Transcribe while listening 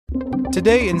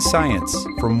Today in Science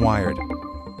from Wired.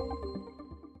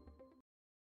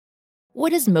 What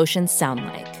does motion sound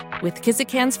like? With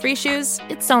Kizikans free shoes,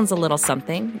 it sounds a little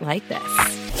something like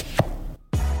this.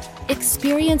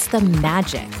 Experience the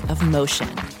magic of motion.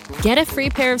 Get a free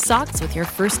pair of socks with your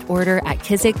first order at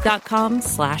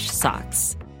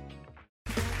kizik.com/socks.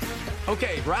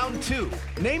 Okay, round two.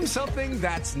 Name something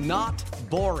that's not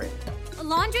boring. A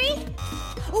laundry?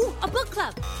 Ooh, a book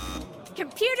club.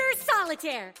 Computer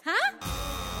solitaire, huh?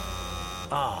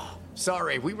 Ah,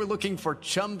 sorry, we were looking for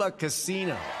Chumba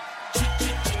Casino.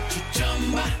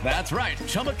 That's right,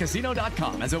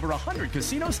 ChumbaCasino.com has over 100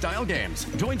 casino-style games.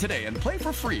 Join today and play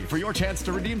for free for your chance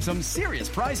to redeem some serious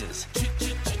prizes.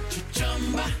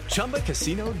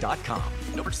 ChumbaCasino.com.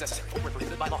 No purchase necessary. Void where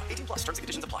prohibited by law. 18+ terms and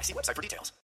conditions apply. See website for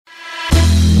details.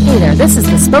 Hey there, this is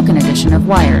the spoken edition of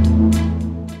Wired.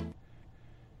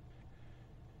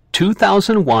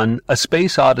 2001, A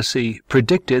Space Odyssey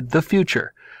predicted the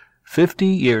future 50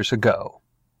 years ago.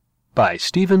 By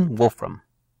Stephen Wolfram.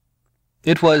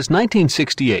 It was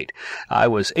 1968. I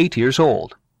was 8 years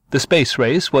old. The space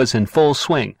race was in full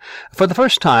swing. For the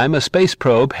first time, a space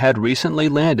probe had recently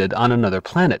landed on another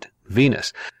planet,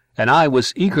 Venus, and I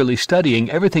was eagerly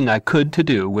studying everything I could to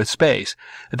do with space.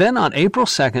 Then on April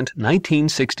 2nd,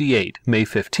 1968, May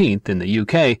 15th in the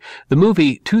UK, the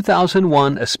movie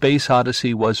 2001, A Space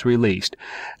Odyssey was released,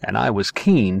 and I was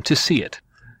keen to see it.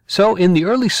 So in the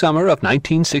early summer of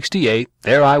 1968,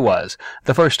 there I was,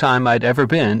 the first time I'd ever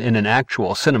been in an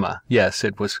actual cinema. Yes,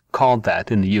 it was called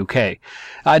that in the UK.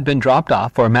 I'd been dropped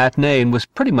off for a matinee and was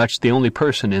pretty much the only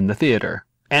person in the theater.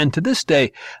 And to this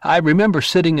day, I remember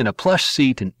sitting in a plush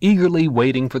seat and eagerly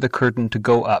waiting for the curtain to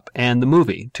go up and the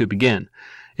movie to begin.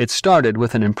 It started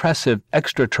with an impressive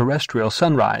extraterrestrial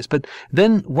sunrise, but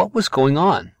then what was going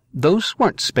on? Those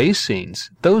weren't space scenes.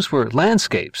 Those were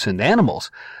landscapes and animals.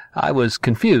 I was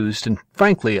confused and,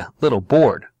 frankly, a little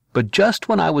bored. But just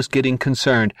when I was getting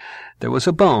concerned, there was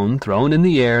a bone thrown in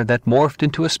the air that morphed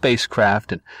into a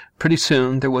spacecraft, and pretty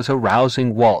soon there was a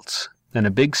rousing waltz and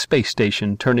a big space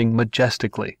station turning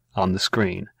majestically on the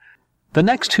screen. The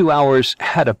next 2 hours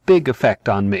had a big effect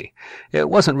on me. It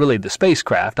wasn't really the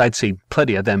spacecraft. I'd seen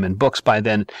plenty of them in books by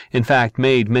then, in fact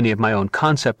made many of my own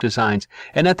concept designs,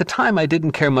 and at the time I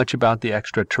didn't care much about the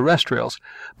extraterrestrials.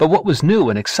 But what was new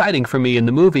and exciting for me in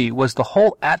the movie was the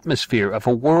whole atmosphere of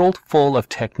a world full of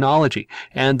technology,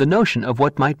 and the notion of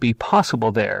what might be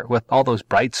possible there, with all those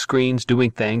bright screens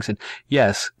doing things, and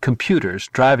yes, computers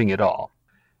driving it all.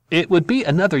 It would be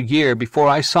another year before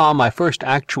I saw my first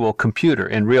actual computer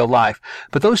in real life,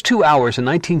 but those 2 hours in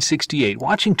 1968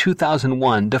 watching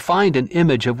 2001 defined an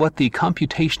image of what the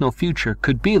computational future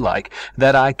could be like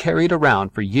that I carried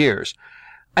around for years.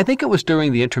 I think it was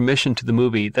during the intermission to the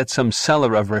movie that some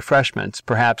seller of refreshments,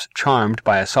 perhaps charmed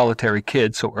by a solitary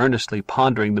kid so earnestly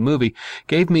pondering the movie,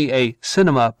 gave me a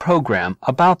cinema program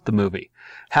about the movie.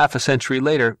 Half a century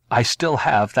later, I still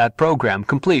have that program,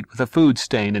 complete with a food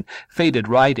stain and faded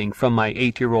writing from my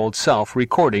 8-year-old self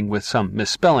recording with some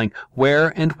misspelling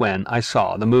where and when I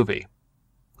saw the movie.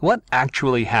 What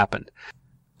actually happened?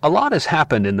 A lot has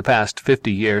happened in the past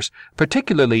 50 years,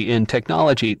 particularly in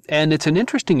technology, and it's an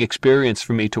interesting experience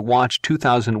for me to watch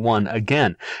 2001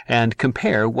 again and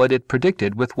compare what it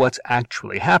predicted with what's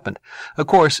actually happened. Of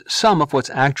course, some of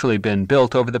what's actually been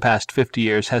built over the past 50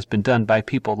 years has been done by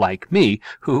people like me,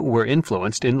 who were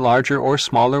influenced in larger or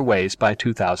smaller ways by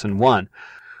 2001.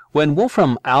 When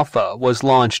Wolfram Alpha was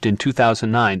launched in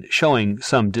 2009, showing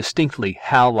some distinctly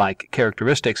HAL-like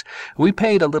characteristics, we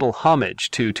paid a little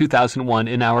homage to 2001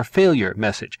 in our failure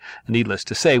message. Needless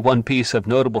to say, one piece of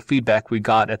notable feedback we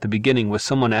got at the beginning was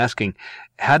someone asking,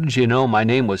 "How did you know my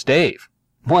name was Dave?"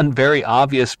 One very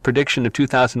obvious prediction of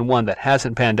 2001 that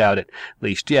hasn't panned out, at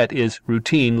least yet, is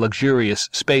routine, luxurious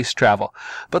space travel.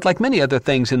 But like many other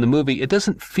things in the movie, it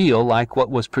doesn't feel like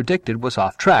what was predicted was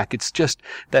off track. It's just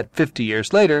that 50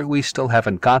 years later, we still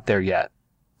haven't got there yet.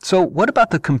 So what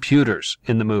about the computers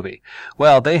in the movie?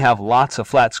 Well, they have lots of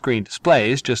flat-screen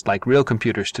displays, just like real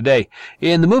computers today.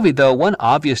 In the movie, though, one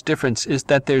obvious difference is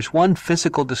that there's one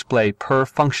physical display per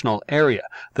functional area.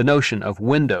 The notion of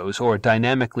windows or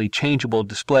dynamically changeable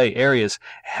display areas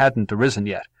hadn't arisen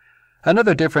yet.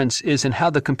 Another difference is in how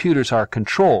the computers are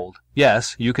controlled.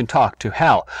 Yes, you can talk to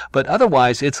HAL, but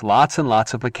otherwise it's lots and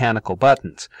lots of mechanical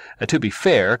buttons. To be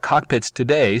fair, cockpits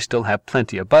today still have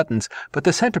plenty of buttons, but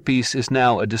the centerpiece is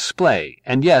now a display.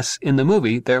 And yes, in the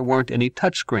movie there weren't any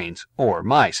touchscreens or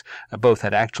mice. Both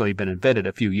had actually been invented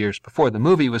a few years before the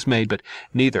movie was made, but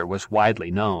neither was widely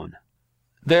known.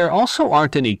 There also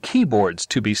aren't any keyboards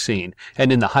to be seen,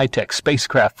 and in the high-tech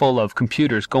spacecraft full of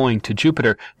computers going to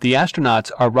Jupiter, the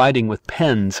astronauts are writing with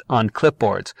pens on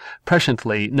clipboards.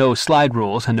 Presciently, no slide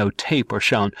rules and no tape are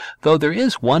shown, though there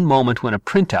is one moment when a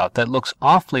printout that looks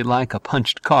awfully like a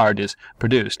punched card is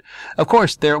produced. Of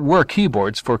course, there were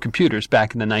keyboards for computers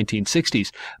back in the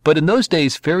 1960s, but in those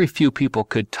days very few people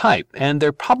could type, and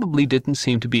there probably didn't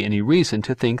seem to be any reason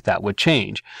to think that would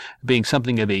change. Being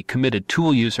something of a committed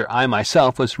tool user, I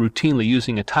myself was routinely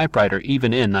using a typewriter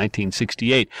even in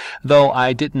 1968, though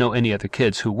I didn't know any other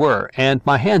kids who were, and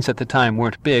my hands at the time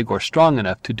weren't big or strong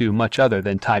enough to do much other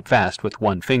than type fast with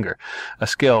one finger, a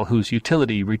skill whose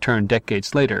utility returned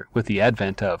decades later with the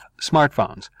advent of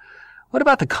smartphones. What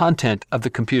about the content of the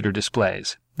computer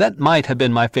displays? That might have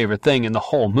been my favorite thing in the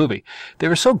whole movie. They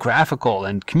were so graphical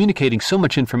and communicating so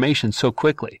much information so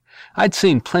quickly. I'd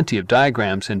seen plenty of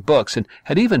diagrams in books and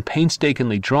had even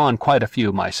painstakingly drawn quite a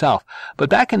few myself, but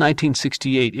back in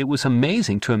 1968 it was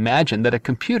amazing to imagine that a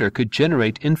computer could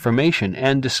generate information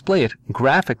and display it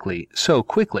graphically so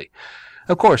quickly.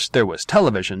 Of course, there was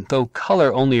television, though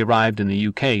color only arrived in the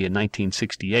UK in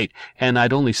 1968, and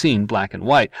I'd only seen black and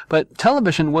white, but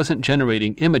television wasn't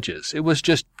generating images, it was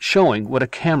just showing what a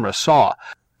camera saw.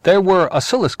 There were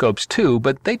oscilloscopes too,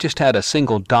 but they just had a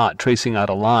single dot tracing out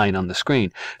a line on the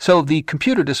screen, so the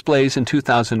computer displays in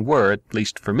 2000 were, at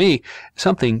least for me,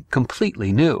 something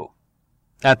completely new.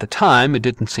 At the time, it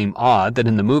didn't seem odd that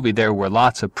in the movie there were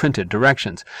lots of printed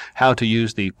directions, how to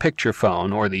use the picture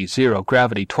phone or the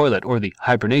zero-gravity toilet or the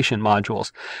hibernation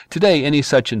modules. Today, any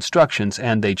such instructions,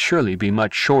 and they'd surely be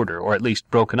much shorter or at least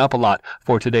broken up a lot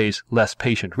for today's less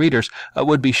patient readers,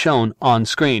 would be shown on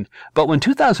screen. But when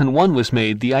 2001 was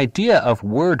made, the idea of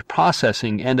word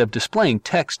processing and of displaying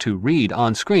text to read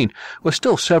on screen was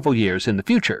still several years in the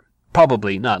future.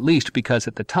 Probably not least because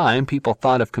at the time people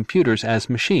thought of computers as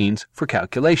machines for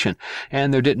calculation,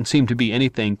 and there didn't seem to be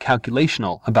anything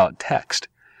calculational about text.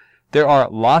 There are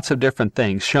lots of different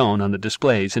things shown on the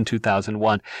displays in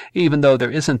 2001. Even though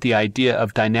there isn't the idea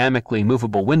of dynamically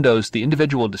movable windows, the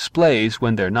individual displays,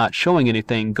 when they're not showing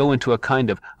anything, go into a kind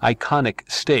of iconic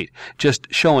state, just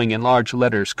showing in large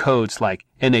letters codes like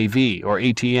NAV or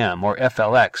ATM or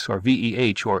FLX or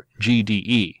VEH or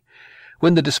GDE.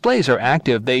 When the displays are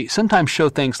active, they sometimes show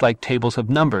things like tables of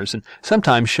numbers and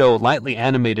sometimes show lightly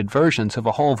animated versions of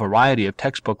a whole variety of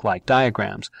textbook-like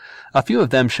diagrams. A few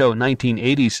of them show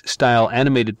 1980s-style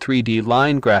animated 3D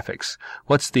line graphics,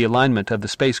 what's the alignment of the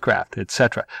spacecraft,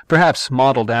 etc., perhaps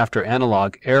modeled after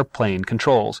analog airplane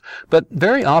controls. But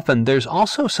very often there's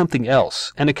also something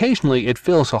else, and occasionally it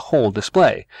fills a whole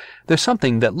display. There's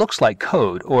something that looks like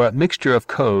code or a mixture of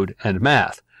code and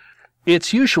math.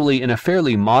 It's usually in a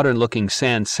fairly modern-looking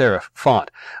sans serif font.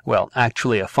 Well,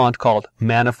 actually a font called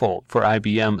Manifold for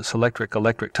IBM Selectric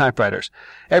electric typewriters.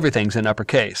 Everything's in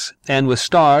uppercase, and with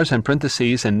stars and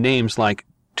parentheses and names like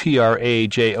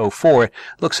TRAJ04, it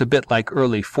looks a bit like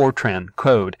early Fortran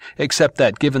code, except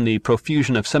that given the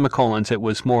profusion of semicolons it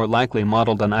was more likely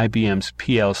modeled on IBM's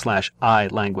PL/I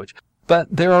language. But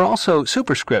there are also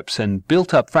superscripts and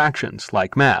built-up fractions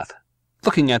like math.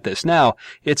 Looking at this now,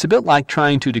 it's a bit like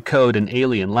trying to decode an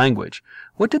alien language.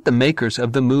 What did the makers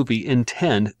of the movie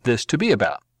intend this to be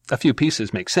about? A few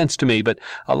pieces make sense to me, but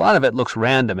a lot of it looks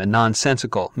random and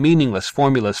nonsensical, meaningless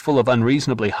formulas full of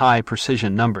unreasonably high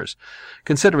precision numbers.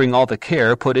 Considering all the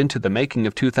care put into the making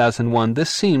of 2001, this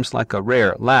seems like a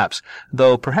rare lapse,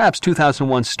 though perhaps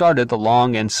 2001 started the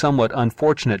long and somewhat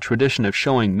unfortunate tradition of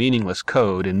showing meaningless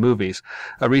code in movies.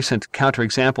 A recent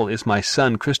counterexample is my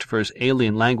son Christopher's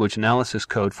alien language analysis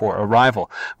code for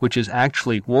Arrival, which is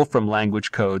actually Wolfram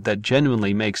language code that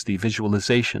genuinely makes the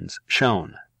visualizations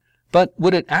shown. But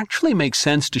would it actually make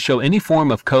sense to show any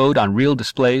form of code on real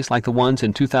displays like the ones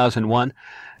in 2001?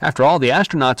 After all, the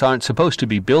astronauts aren't supposed to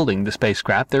be building the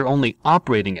spacecraft, they're only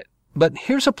operating it. But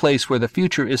here's a place where the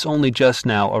future is only just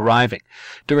now arriving.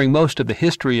 During most of the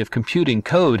history of computing,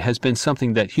 code has been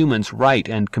something that humans write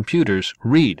and computers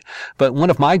read. But one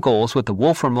of my goals with the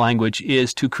Wolfram language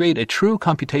is to create a true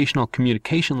computational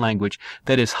communication language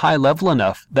that is high-level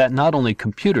enough that not only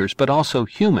computers but also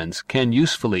humans can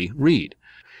usefully read.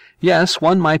 Yes,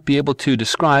 one might be able to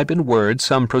describe in words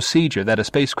some procedure that a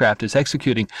spacecraft is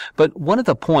executing, but one of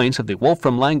the points of the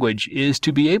Wolfram language is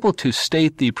to be able to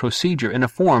state the procedure in a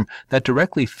form that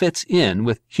directly fits in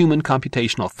with human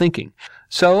computational thinking.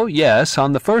 So, yes,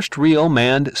 on the first real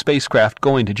manned spacecraft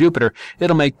going to Jupiter,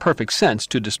 it'll make perfect sense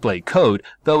to display code,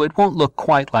 though it won't look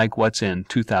quite like what's in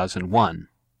 2001.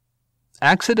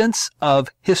 Accidents of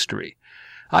history.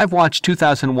 I've watched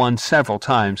 2001 several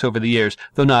times over the years,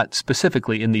 though not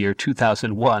specifically in the year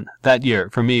 2001. That year,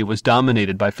 for me, was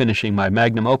dominated by finishing my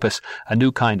magnum opus, A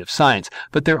New Kind of Science.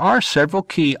 But there are several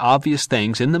key obvious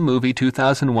things in the movie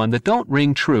 2001 that don't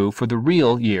ring true for the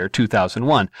real year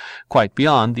 2001, quite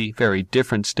beyond the very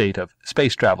different state of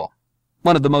space travel.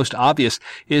 One of the most obvious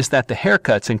is that the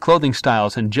haircuts and clothing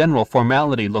styles and general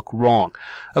formality look wrong.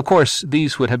 Of course,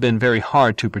 these would have been very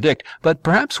hard to predict, but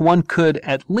perhaps one could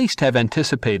at least have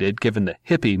anticipated, given the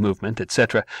hippie movement,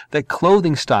 etc., that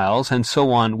clothing styles and so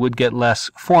on would get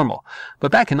less formal.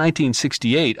 But back in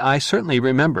 1968, I certainly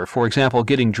remember, for example,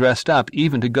 getting dressed up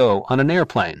even to go on an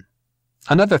airplane.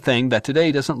 Another thing that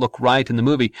today doesn't look right in the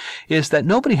movie is that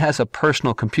nobody has a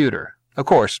personal computer. Of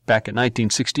course, back in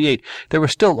 1968, there were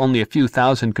still only a few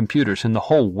thousand computers in the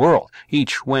whole world,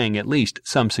 each weighing at least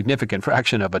some significant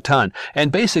fraction of a ton, and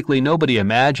basically nobody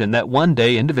imagined that one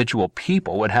day individual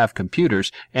people would have computers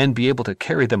and be able to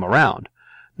carry them around.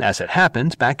 As it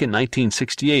happens, back in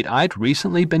 1968, I'd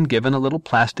recently been given a little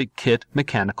plastic kit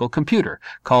mechanical computer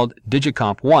called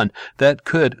Digicomp 1 that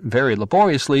could very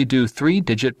laboriously do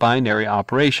 3-digit binary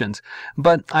operations.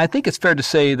 But I think it's fair to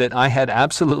say that I had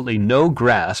absolutely no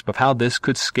grasp of how this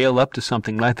could scale up to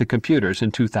something like the computers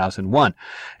in 2001.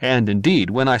 And indeed,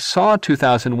 when I saw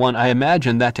 2001, I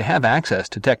imagined that to have access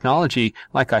to technology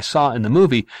like I saw in the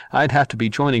movie, I'd have to be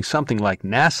joining something like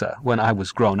NASA when I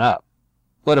was grown up.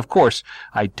 What, of course,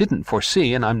 I didn't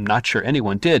foresee, and I'm not sure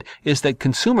anyone did, is that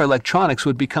consumer electronics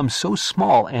would become so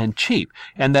small and cheap,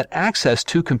 and that access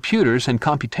to computers and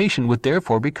computation would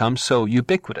therefore become so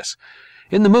ubiquitous.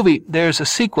 In the movie, there's a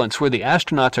sequence where the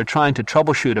astronauts are trying to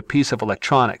troubleshoot a piece of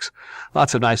electronics.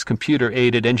 Lots of nice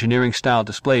computer-aided engineering-style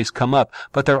displays come up,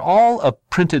 but they're all of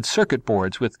printed circuit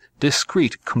boards with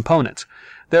discrete components.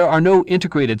 There are no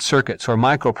integrated circuits or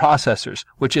microprocessors,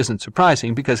 which isn't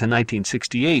surprising because in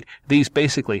 1968 these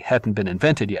basically hadn't been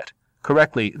invented yet.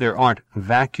 Correctly, there aren't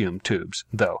vacuum tubes,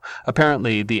 though.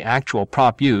 Apparently the actual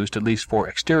prop used, at least for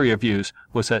exterior views,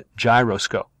 was a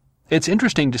gyroscope. It's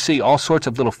interesting to see all sorts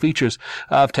of little features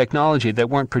of technology that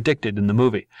weren't predicted in the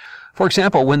movie. For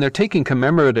example, when they're taking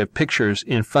commemorative pictures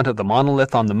in front of the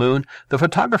monolith on the moon, the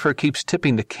photographer keeps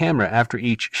tipping the camera after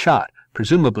each shot,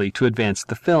 presumably to advance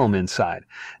the film inside.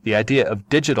 The idea of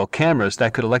digital cameras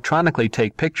that could electronically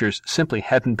take pictures simply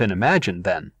hadn't been imagined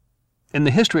then. In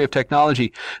the history of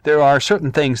technology, there are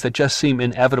certain things that just seem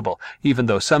inevitable, even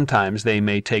though sometimes they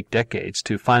may take decades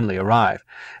to finally arrive.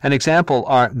 An example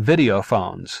are video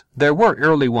phones. There were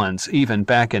early ones even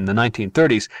back in the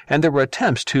 1930s, and there were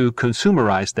attempts to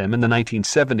consumerize them in the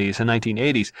 1970s and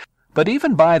 1980s. But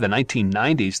even by the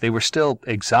 1990s, they were still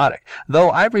exotic, though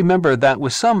I remember that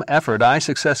with some effort I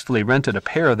successfully rented a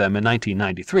pair of them in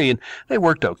 1993, and they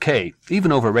worked okay,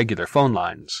 even over regular phone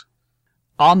lines.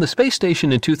 On the space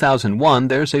station in 2001,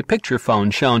 there's a picture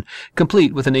phone shown,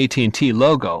 complete with an AT&T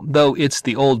logo, though it's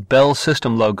the old Bell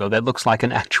system logo that looks like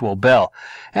an actual bell.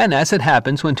 And as it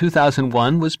happens, when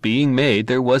 2001 was being made,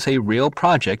 there was a real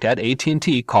project at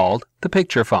AT&T called the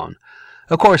picture phone.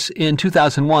 Of course, in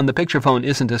 2001, the picture phone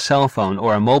isn't a cell phone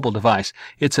or a mobile device.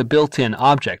 It's a built-in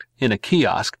object in a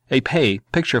kiosk, a pay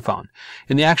picture phone.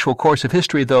 In the actual course of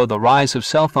history, though, the rise of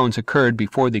cell phones occurred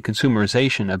before the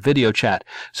consumerization of video chat,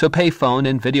 so pay phone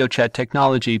and video chat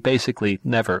technology basically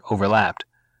never overlapped.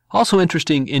 Also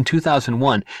interesting in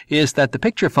 2001 is that the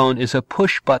picture phone is a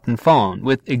push-button phone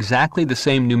with exactly the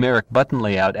same numeric button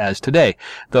layout as today,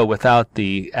 though without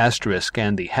the asterisk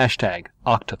and the hashtag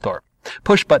Octothorpe.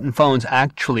 Push-button phones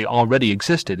actually already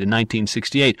existed in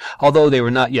 1968, although they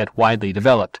were not yet widely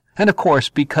developed. And of course,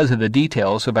 because of the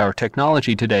details of our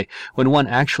technology today, when one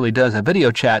actually does a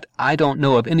video chat, I don't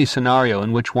know of any scenario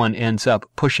in which one ends up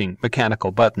pushing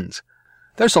mechanical buttons.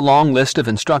 There's a long list of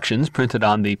instructions printed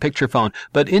on the picture phone,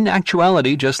 but in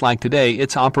actuality, just like today,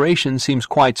 its operation seems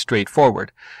quite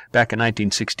straightforward. Back in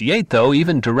 1968, though,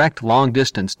 even direct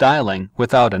long-distance dialing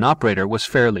without an operator was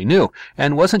fairly new,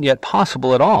 and wasn't yet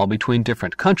possible at all between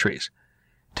different countries.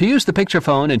 To use the picture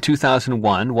phone in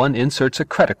 2001, one inserts a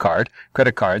credit card.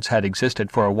 Credit cards had existed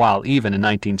for a while even in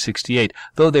 1968,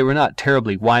 though they were not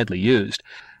terribly widely used.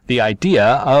 The idea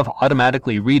of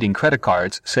automatically reading credit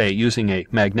cards, say using a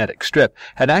magnetic strip,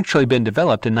 had actually been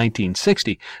developed in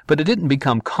 1960, but it didn't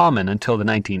become common until the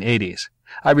 1980s.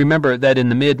 I remember that in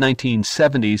the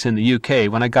mid-1970s in the UK,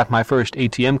 when I got my first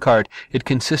ATM card, it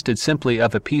consisted simply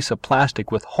of a piece of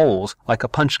plastic with holes like a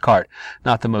punch card,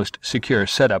 not the most secure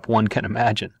setup one can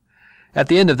imagine. At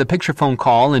the end of the picture phone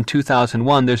call in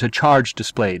 2001, there's a charge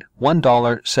displayed,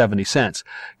 $1.70.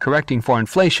 Correcting for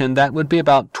inflation, that would be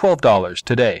about $12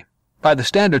 today. By the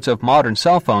standards of modern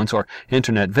cell phones or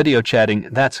internet video chatting,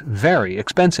 that's very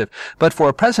expensive, but for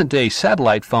a present-day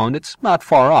satellite phone, it's not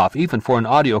far off, even for an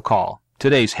audio call.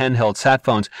 Today's handheld sat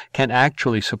phones can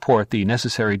actually support the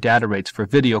necessary data rates for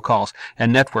video calls,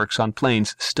 and networks on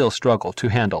planes still struggle to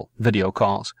handle video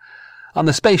calls. On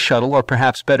the space shuttle, or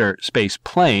perhaps better, space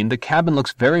plane, the cabin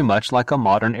looks very much like a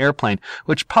modern airplane,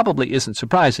 which probably isn't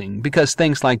surprising, because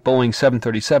things like Boeing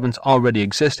 737s already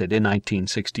existed in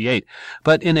 1968.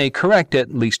 But in a correct,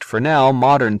 at least for now,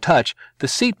 modern touch, the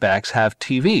seatbacks have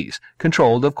TVs,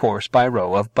 controlled, of course, by a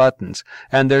row of buttons.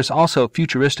 And there's also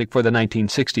futuristic for the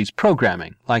 1960s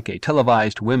programming, like a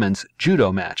televised women's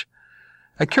judo match.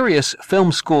 A curious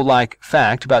film school-like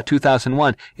fact about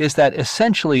 2001 is that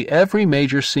essentially every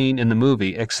major scene in the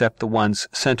movie, except the ones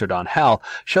centered on Hal,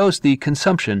 shows the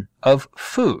consumption of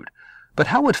food. But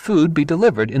how would food be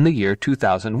delivered in the year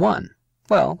 2001?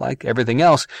 Well, like everything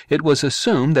else, it was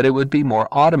assumed that it would be more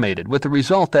automated, with the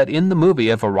result that in the movie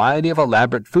a variety of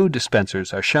elaborate food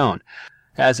dispensers are shown.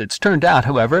 As it's turned out,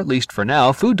 however, at least for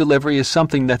now, food delivery is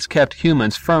something that's kept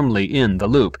humans firmly in the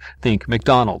loop. Think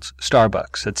McDonald's,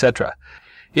 Starbucks, etc.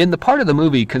 In the part of the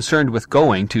movie concerned with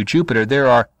going to Jupiter, there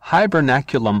are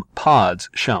hibernaculum pods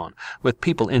shown, with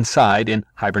people inside in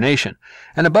hibernation.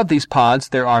 And above these pods,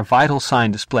 there are vital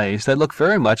sign displays that look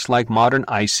very much like modern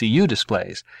ICU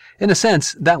displays. In a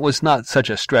sense, that was not such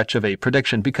a stretch of a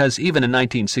prediction, because even in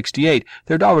 1968,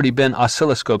 there'd already been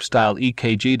oscilloscope-style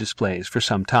EKG displays for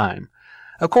some time.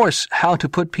 Of course, how to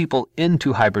put people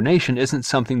into hibernation isn't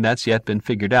something that's yet been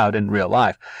figured out in real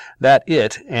life. That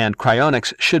it and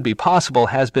cryonics should be possible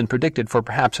has been predicted for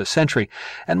perhaps a century,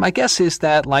 and my guess is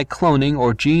that, like cloning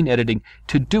or gene editing,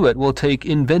 to do it will take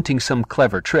inventing some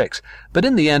clever tricks. But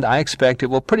in the end, I expect it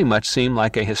will pretty much seem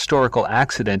like a historical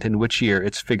accident in which year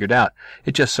it's figured out.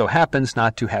 It just so happens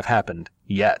not to have happened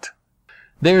yet.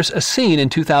 There's a scene in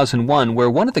 2001 where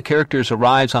one of the characters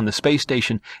arrives on the space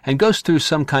station and goes through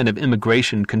some kind of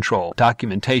immigration control,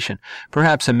 documentation,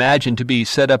 perhaps imagined to be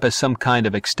set up as some kind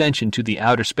of extension to the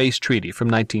Outer Space Treaty from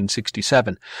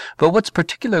 1967. But what's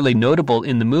particularly notable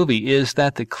in the movie is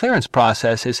that the clearance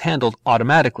process is handled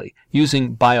automatically,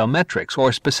 using biometrics,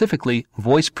 or specifically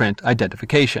voice print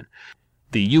identification.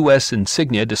 The U.S.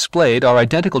 insignia displayed are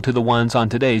identical to the ones on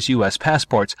today's U.S.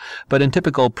 passports, but in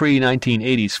typical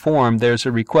pre-1980s form there's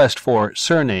a request for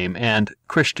surname and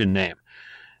Christian name.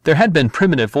 There had been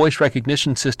primitive voice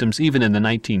recognition systems even in the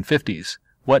 1950s.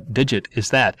 What digit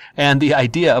is that? And the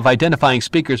idea of identifying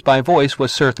speakers by voice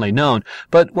was certainly known,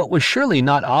 but what was surely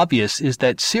not obvious is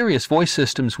that serious voice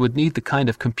systems would need the kind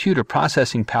of computer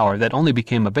processing power that only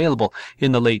became available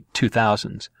in the late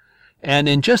 2000s. And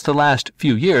in just the last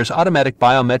few years, automatic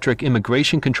biometric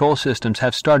immigration control systems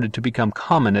have started to become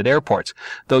common at airports,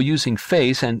 though using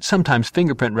face and sometimes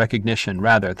fingerprint recognition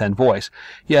rather than voice.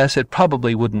 Yes, it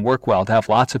probably wouldn't work well to have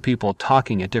lots of people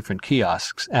talking at different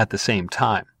kiosks at the same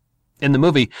time. In the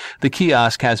movie, the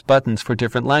kiosk has buttons for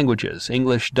different languages: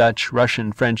 English, Dutch,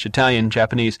 Russian, French, Italian,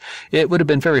 Japanese. It would have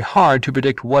been very hard to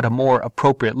predict what a more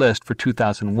appropriate list for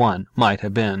 2001 might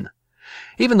have been.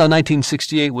 Even though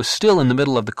 1968 was still in the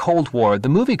middle of the Cold War, the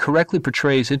movie correctly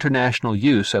portrays international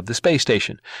use of the space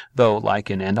station, though,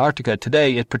 like in Antarctica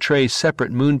today, it portrays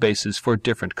separate moon bases for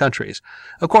different countries.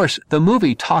 Of course, the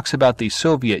movie talks about the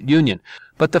Soviet Union,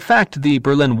 but the fact the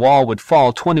Berlin Wall would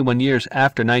fall 21 years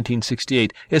after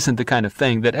 1968 isn't the kind of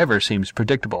thing that ever seems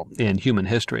predictable in human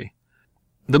history.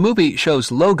 The movie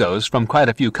shows logos from quite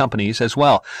a few companies as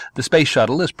well. The space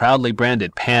shuttle is proudly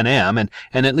branded Pan Am, and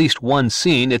in at least one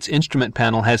scene, its instrument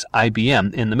panel has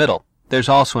IBM in the middle. There's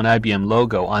also an IBM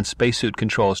logo on spacesuit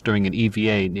controls during an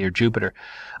EVA near Jupiter.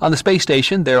 On the space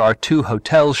station, there are 2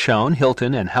 hotels shown,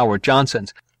 Hilton and Howard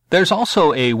Johnson's. There's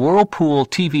also a Whirlpool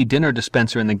TV dinner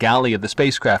dispenser in the galley of the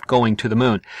spacecraft going to the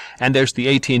moon, and there's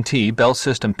the AT&T Bell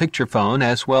System picture phone,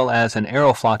 as well as an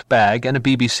Aeroflot bag and a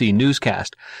BBC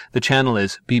newscast. The channel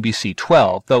is BBC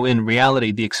 12, though in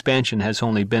reality the expansion has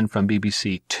only been from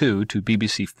BBC 2 to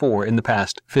BBC 4 in the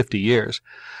past 50 years.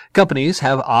 Companies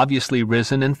have obviously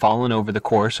risen and fallen over the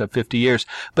course of 50 years,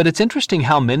 but it's interesting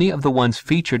how many of the ones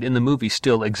featured in the movie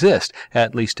still exist,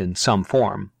 at least in some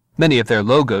form. Many of their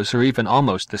logos are even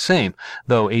almost the same,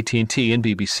 though AT&T and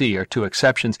BBC are 2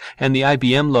 exceptions, and the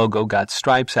IBM logo got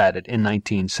stripes added in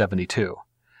 1972.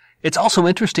 It's also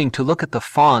interesting to look at the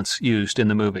fonts used in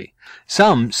the movie.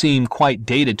 Some seem quite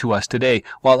dated to us today,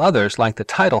 while others, like the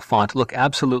title font, look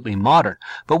absolutely modern.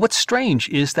 But what's strange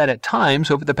is that at times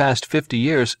over the past 50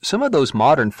 years, some of those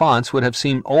modern fonts would have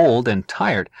seemed old and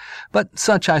tired. But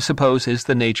such, I suppose, is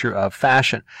the nature of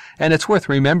fashion. And it's worth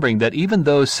remembering that even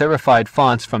those serified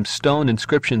fonts from stone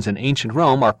inscriptions in ancient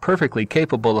Rome are perfectly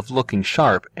capable of looking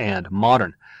sharp and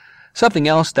modern. Something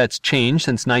else that's changed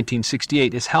since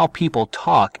 1968 is how people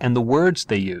talk and the words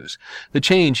they use. The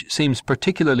change seems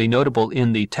particularly notable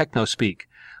in the techno-speak.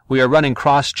 We are running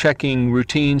cross-checking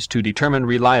routines to determine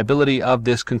reliability of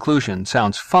this conclusion.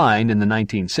 Sounds fine in the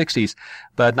 1960s,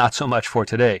 but not so much for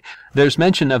today. There's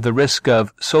mention of the risk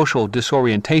of social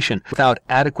disorientation without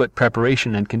adequate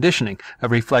preparation and conditioning,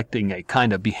 of reflecting a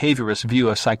kind of behaviorist view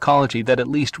of psychology that at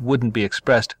least wouldn't be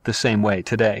expressed the same way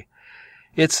today.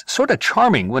 It's sort of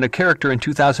charming when a character in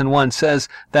 2001 says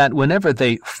that whenever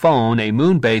they phone a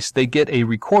moon base, they get a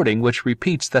recording which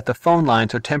repeats that the phone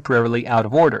lines are temporarily out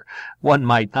of order. One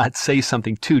might not say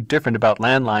something too different about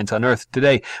landlines on Earth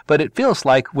today, but it feels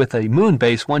like with a moon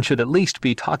base one should at least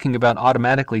be talking about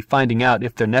automatically finding out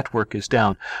if their network is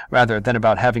down, rather than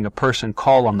about having a person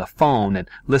call on the phone and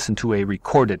listen to a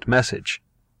recorded message.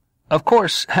 Of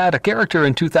course, had a character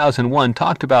in 2001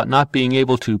 talked about not being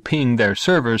able to ping their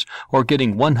servers or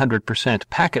getting 100%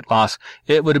 packet loss,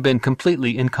 it would have been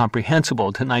completely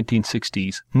incomprehensible to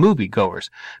 1960s moviegoers,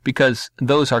 because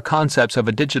those are concepts of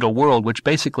a digital world which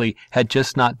basically had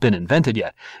just not been invented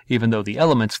yet, even though the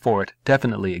elements for it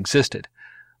definitely existed.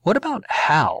 What about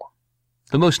HAL?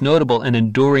 The most notable and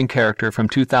enduring character from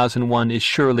 2001 is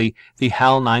surely the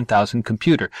HAL 9000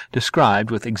 computer,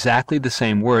 described with exactly the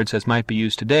same words as might be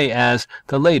used today as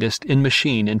the latest in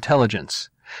machine intelligence.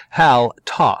 HAL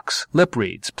talks, lip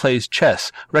reads, plays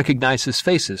chess, recognizes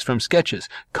faces from sketches,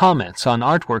 comments on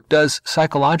artwork, does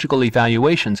psychological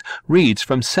evaluations, reads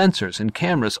from sensors and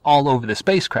cameras all over the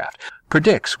spacecraft,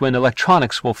 predicts when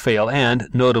electronics will fail and,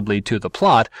 notably to the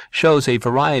plot, shows a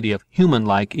variety of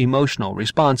human-like emotional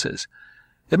responses.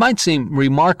 It might seem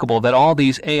remarkable that all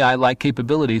these AI-like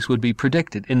capabilities would be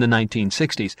predicted in the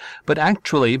 1960s, but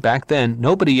actually back then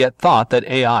nobody yet thought that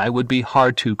AI would be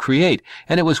hard to create,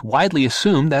 and it was widely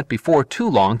assumed that before too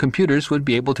long computers would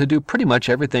be able to do pretty much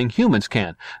everything humans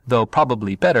can, though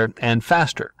probably better and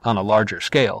faster on a larger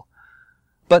scale.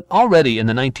 But already in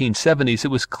the 1970s it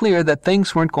was clear that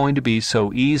things weren't going to be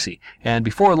so easy, and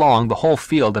before long the whole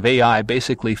field of AI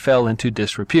basically fell into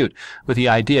disrepute, with the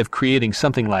idea of creating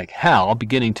something like HAL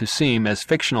beginning to seem as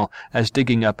fictional as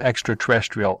digging up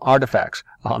extraterrestrial artifacts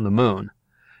on the moon.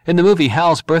 In the movie,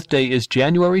 HAL's birthday is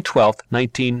January 12,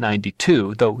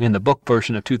 1992, though in the book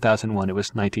version of 2001 it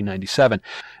was 1997.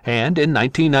 And in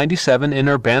 1997 in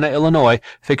Urbana, Illinois,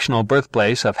 fictional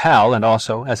birthplace of HAL and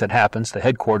also, as it happens, the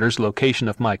headquarters location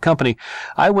of my company,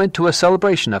 I went to a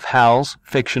celebration of HAL's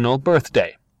fictional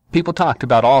birthday. People talked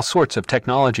about all sorts of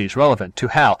technologies relevant to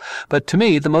HAL, but to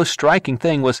me the most striking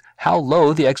thing was how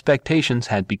low the expectations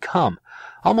had become.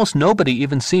 Almost nobody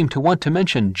even seemed to want to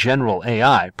mention general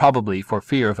AI, probably for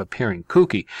fear of appearing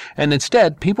kooky, and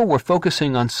instead people were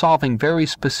focusing on solving very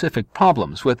specific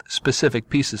problems with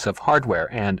specific pieces of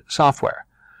hardware and software.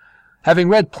 Having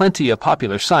read plenty of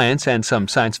popular science and some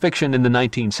science fiction in the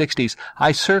 1960s,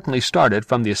 I certainly started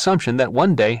from the assumption that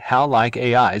one day HAL-like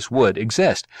AIs would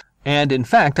exist. And in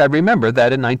fact, I remember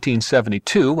that in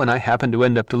 1972, when I happened to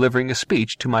end up delivering a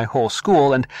speech to my whole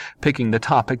school and picking the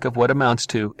topic of what amounts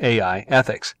to AI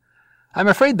ethics. I'm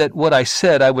afraid that what I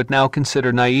said I would now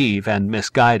consider naive and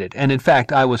misguided, and in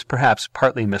fact I was perhaps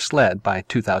partly misled by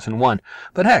 2001.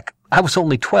 But heck, I was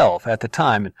only 12 at the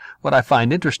time, and what I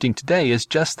find interesting today is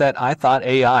just that I thought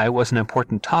AI was an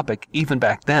important topic even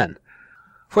back then.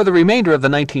 For the remainder of the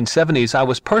 1970s, I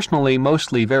was personally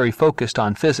mostly very focused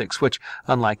on physics, which,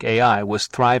 unlike AI, was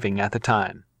thriving at the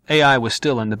time. AI was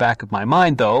still in the back of my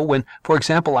mind, though, when, for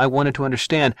example, I wanted to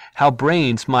understand how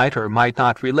brains might or might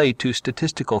not relate to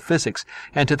statistical physics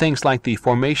and to things like the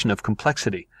formation of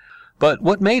complexity. But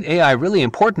what made AI really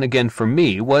important again for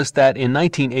me was that in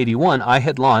 1981 I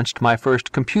had launched my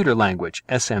first computer language,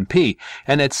 SMP,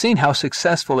 and had seen how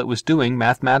successful it was doing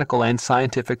mathematical and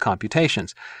scientific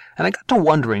computations. And I got to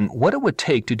wondering what it would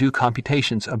take to do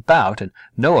computations about and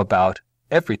know about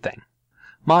everything.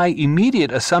 My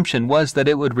immediate assumption was that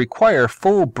it would require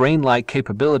full brain-like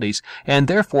capabilities and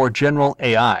therefore general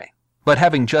AI. But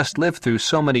having just lived through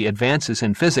so many advances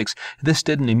in physics, this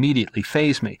didn't immediately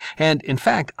faze me, and in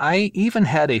fact I even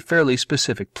had a fairly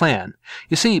specific plan.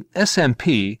 You see,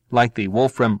 SMP, like the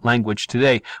Wolfram language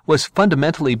today, was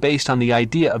fundamentally based on the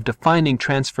idea of defining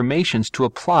transformations to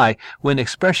apply when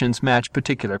expressions match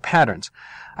particular patterns.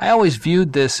 I always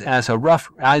viewed this as a rough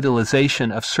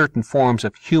idealization of certain forms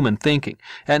of human thinking,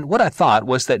 and what I thought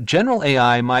was that general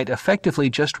AI might effectively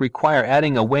just require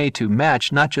adding a way to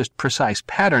match not just precise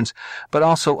patterns, but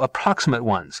also approximate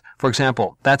ones. For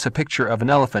example, that's a picture of an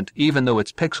elephant, even though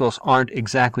its pixels aren't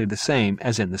exactly the same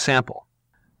as in the sample.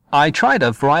 I tried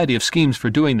a variety of schemes for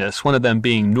doing this, one of them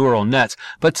being neural nets,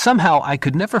 but somehow I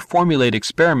could never formulate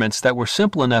experiments that were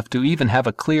simple enough to even have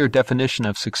a clear definition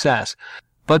of success.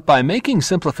 But by making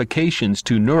simplifications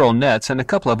to neural nets and a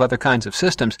couple of other kinds of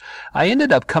systems, I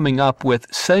ended up coming up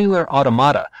with cellular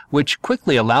automata, which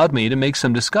quickly allowed me to make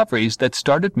some discoveries that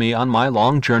started me on my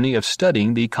long journey of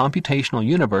studying the computational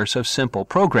universe of simple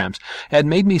programs, and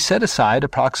made me set aside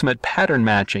approximate pattern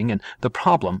matching and the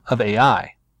problem of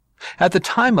AI. At the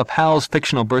time of Hal's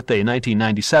fictional birthday in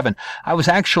 1997, I was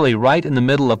actually right in the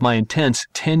middle of my intense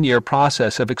 10-year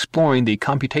process of exploring the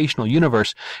computational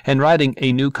universe and writing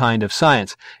a new kind of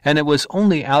science, and it was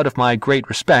only out of my great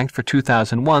respect for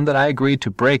 2001 that I agreed to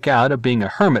break out of being a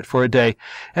hermit for a day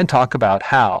and talk about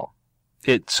Hal.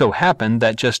 It so happened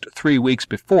that just 3 weeks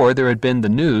before there had been the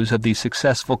news of the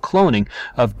successful cloning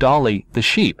of Dolly the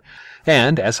sheep.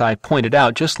 And, as I pointed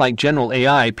out, just like general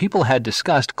AI, people had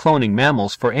discussed cloning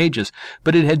mammals for ages,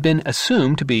 but it had been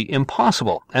assumed to be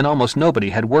impossible, and almost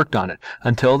nobody had worked on it,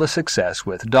 until the success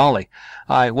with Dolly.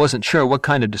 I wasn't sure what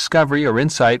kind of discovery or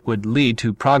insight would lead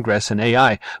to progress in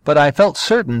AI, but I felt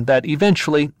certain that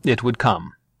eventually it would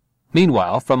come.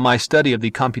 Meanwhile, from my study of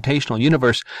the computational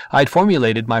universe, I'd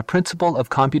formulated my principle of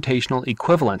computational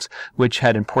equivalence, which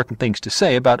had important things to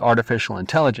say about artificial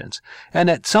intelligence. And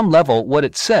at some level, what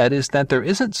it said is that there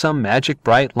isn't some magic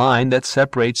bright line that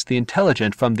separates the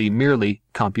intelligent from the merely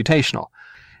computational.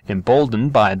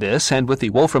 Emboldened by this, and with the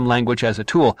Wolfram language as a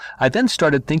tool, I then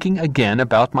started thinking again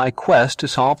about my quest to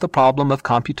solve the problem of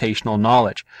computational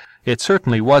knowledge. It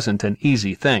certainly wasn't an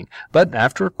easy thing, but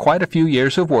after quite a few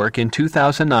years of work, in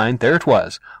 2009, there it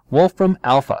was, Wolfram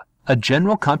Alpha, a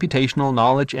general computational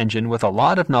knowledge engine with a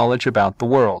lot of knowledge about the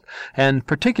world, and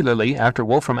particularly after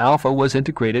Wolfram Alpha was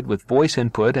integrated with voice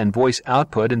input and voice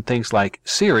output in things like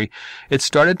Siri, it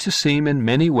started to seem in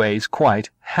many ways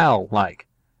quite HAL-like.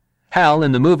 Hal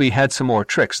in the movie had some more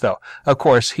tricks, though. Of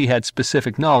course, he had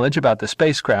specific knowledge about the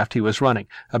spacecraft he was running,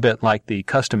 a bit like the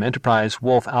custom enterprise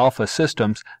Wolf Alpha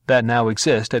systems that now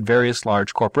exist at various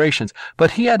large corporations,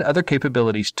 but he had other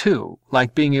capabilities too,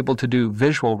 like being able to do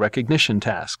visual recognition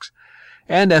tasks.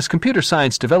 And as computer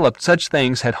science developed, such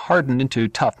things had hardened into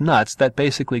tough nuts that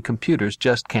basically computers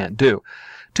just can't do.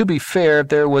 To be fair,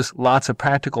 there was lots of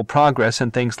practical progress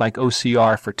in things like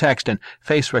OCR for text and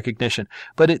face recognition,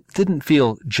 but it didn't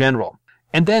feel general.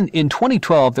 And then in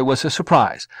 2012 there was a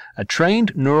surprise. A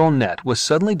trained neural net was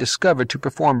suddenly discovered to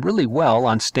perform really well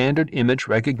on standard image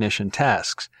recognition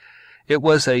tasks. It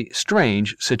was a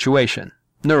strange situation.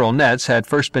 Neural nets had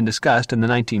first been discussed in the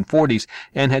 1940s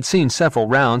and had seen several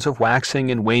rounds of waxing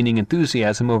and waning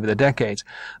enthusiasm over the decades,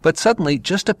 but suddenly,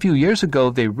 just a few years ago,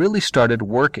 they really started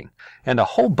working, and a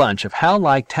whole bunch of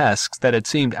HAL-like tasks that had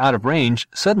seemed out of range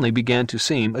suddenly began to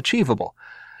seem achievable.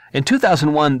 In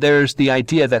 2001, there's the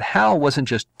idea that HAL wasn't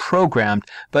just programmed,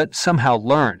 but somehow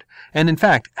learned. And in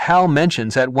fact, Hal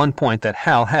mentions at one point that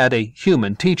Hal had a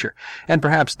human teacher, and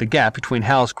perhaps the gap between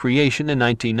Hal's creation in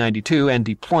 1992 and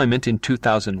deployment in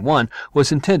 2001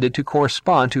 was intended to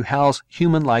correspond to Hal's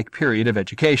human-like period of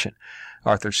education.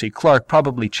 Arthur C. Clarke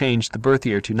probably changed the birth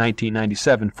year to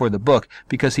 1997 for the book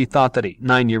because he thought that a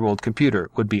 9-year-old computer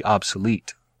would be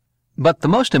obsolete. But the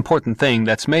most important thing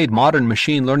that's made modern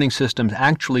machine learning systems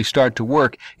actually start to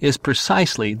work is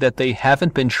precisely that they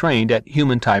haven't been trained at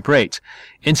human-type rates.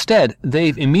 Instead,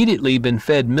 they've immediately been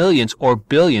fed millions or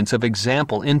billions of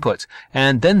example inputs,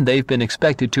 and then they've been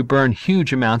expected to burn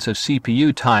huge amounts of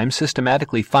CPU time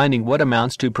systematically finding what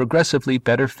amounts to progressively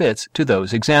better fits to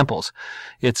those examples.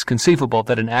 It's conceivable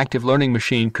that an active learning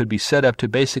machine could be set up to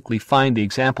basically find the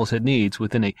examples it needs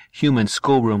within a human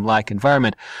schoolroom-like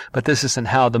environment, but this isn't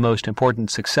how the most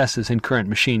important successes in current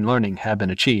machine learning have been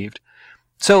achieved.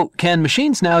 So, can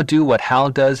machines now do what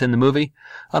HAL does in the movie?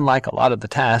 Unlike a lot of the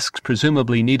tasks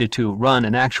presumably needed to run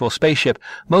an actual spaceship,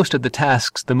 most of the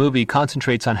tasks the movie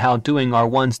concentrates on HAL doing are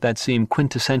ones that seem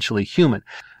quintessentially human,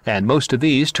 and most of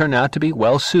these turn out to be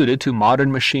well suited to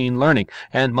modern machine learning,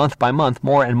 and month by month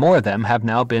more and more of them have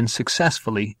now been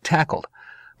successfully tackled.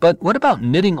 But what about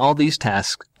knitting all these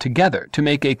tasks together to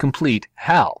make a complete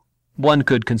HAL? One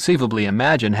could conceivably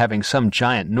imagine having some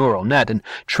giant neural net and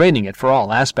training it for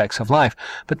all aspects of life,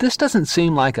 but this doesn't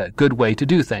seem like a good way to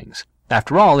do things.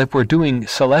 After all, if we're doing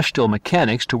celestial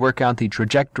mechanics to work out the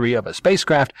trajectory of a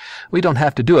spacecraft, we don't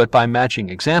have to do it by matching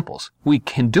examples. We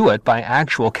can do it by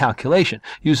actual calculation,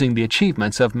 using the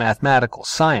achievements of mathematical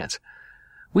science.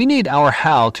 We need our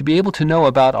HAL to be able to know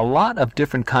about a lot of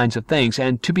different kinds of things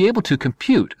and to be able to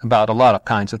compute about a lot of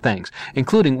kinds of things,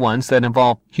 including ones that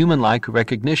involve human-like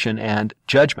recognition and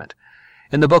judgment.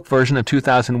 In the book version of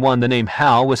 2001, the name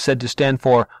HAL was said to stand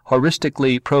for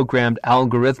Heuristically Programmed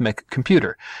Algorithmic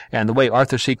Computer, and the way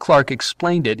Arthur C. Clarke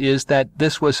explained it is that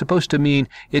this was supposed to mean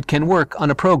it can work on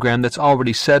a program that's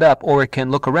already set up, or it can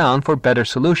look around for better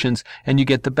solutions, and you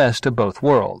get the best of both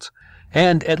worlds.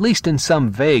 And, at least in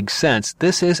some vague sense,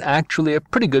 this is actually a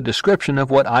pretty good description of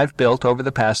what I've built over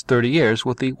the past 30 years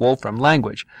with the Wolfram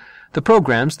language. The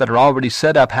programs that are already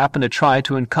set up happen to try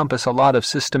to encompass a lot of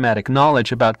systematic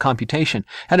knowledge about computation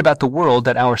and about the world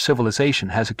that our civilization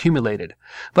has accumulated.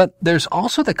 But there's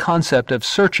also the concept of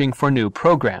searching for new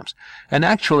programs. And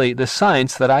actually, the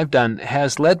science that I've done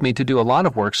has led me to do a lot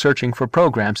of work searching for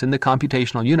programs in the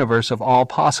computational universe of all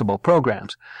possible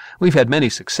programs. We've had many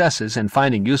successes in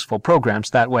finding useful programs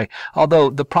that way, although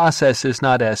the process is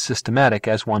not as systematic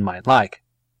as one might like.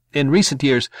 In recent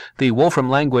years, the Wolfram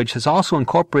language has also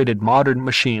incorporated modern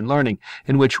machine learning,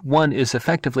 in which one is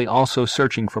effectively also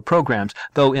searching for programs,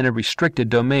 though in a restricted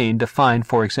domain defined,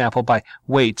 for example, by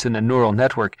weights in a neural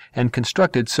network and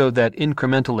constructed so that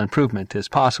incremental improvement is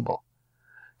possible.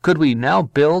 Could we now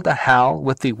build a HAL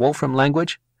with the Wolfram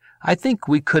language? I think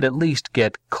we could at least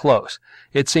get close.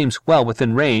 It seems well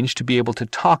within range to be able to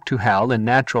talk to HAL in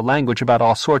natural language about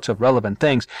all sorts of relevant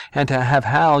things, and to have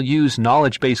HAL use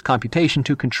knowledge-based computation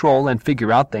to control and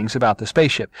figure out things about the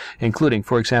spaceship, including,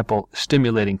 for example,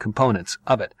 stimulating components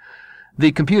of it.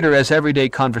 The computer as everyday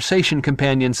conversation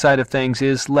companion side of things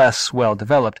is less well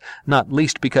developed, not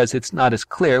least because it's not as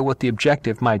clear what the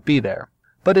objective might be there.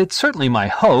 But it's certainly my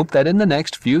hope that in the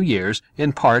next few years,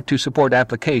 in part to support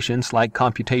applications like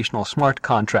computational smart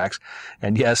contracts,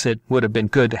 and yes, it would have been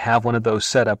good to have one of those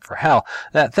set up for HAL,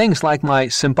 that things like my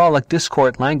symbolic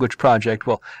discord language project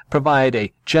will provide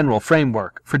a general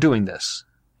framework for doing this.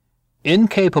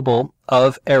 Incapable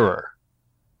of error.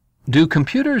 Do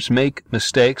computers make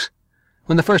mistakes?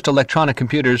 When the first electronic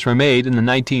computers were made in the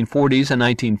 1940s and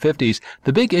 1950s,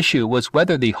 the big issue was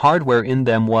whether the hardware in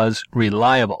them was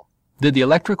reliable. Did the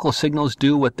electrical signals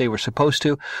do what they were supposed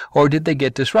to, or did they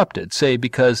get disrupted, say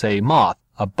because a moth,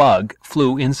 a bug,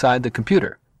 flew inside the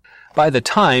computer? By the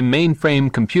time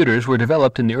mainframe computers were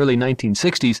developed in the early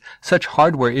 1960s, such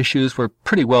hardware issues were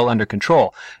pretty well under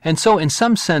control, and so in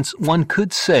some sense one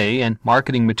could say, and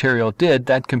marketing material did,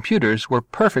 that computers were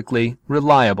perfectly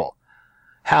reliable.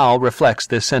 HAL reflects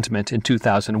this sentiment in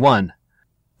 2001.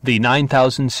 The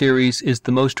 9000 series is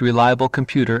the most reliable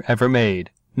computer ever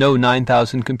made. No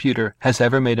 9000 computer has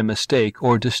ever made a mistake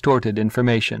or distorted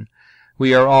information.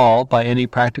 We are all, by any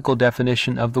practical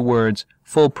definition of the words,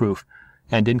 foolproof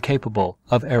and incapable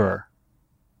of error.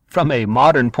 From a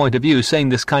modern point of view, saying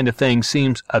this kind of thing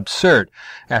seems absurd.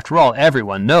 After all,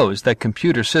 everyone knows that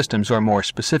computer systems, or more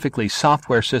specifically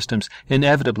software systems,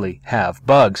 inevitably have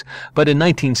bugs. But in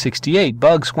 1968,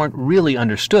 bugs weren't really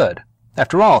understood.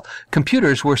 After all,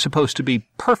 computers were supposed to be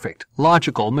perfect,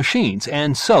 logical machines,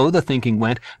 and so the thinking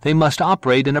went they must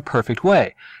operate in a perfect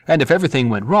way. And if everything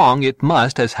went wrong, it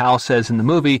must, as Hal says in the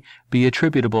movie, be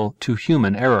attributable to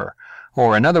human error.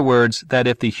 Or, in other words, that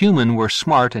if the human were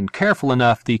smart and careful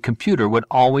enough, the computer would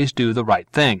always do the right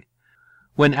thing.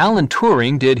 When Alan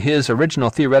Turing did his original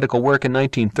theoretical work in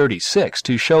 1936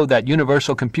 to show that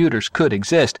universal computers could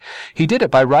exist, he did it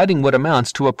by writing what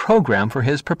amounts to a program for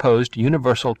his proposed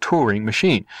universal Turing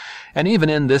machine. And even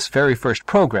in this very first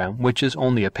program, which is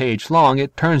only a page long,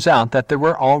 it turns out that there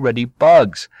were already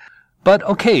bugs. But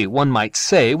okay, one might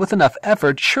say, with enough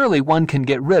effort, surely one can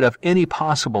get rid of any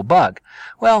possible bug.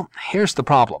 Well, here's the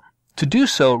problem. To do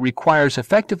so requires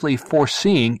effectively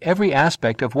foreseeing every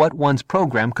aspect of what one's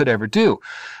program could ever do.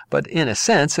 But in a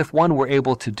sense, if one were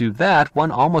able to do that,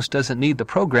 one almost doesn't need the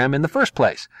program in the first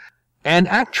place. And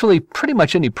actually, pretty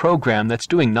much any program that's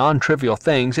doing non-trivial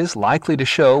things is likely to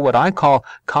show what I call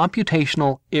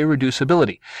computational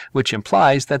irreducibility, which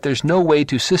implies that there's no way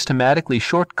to systematically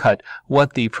shortcut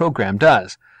what the program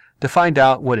does. To find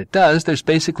out what it does, there's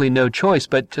basically no choice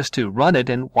but just to run it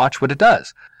and watch what it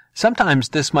does. Sometimes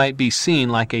this might be seen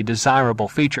like a desirable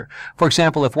feature. For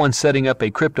example, if one's setting up a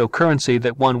cryptocurrency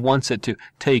that one wants it to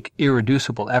take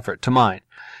irreducible effort to mine.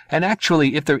 And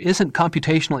actually, if there isn't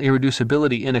computational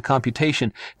irreducibility in a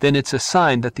computation, then it's a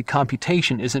sign that the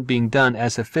computation isn't being done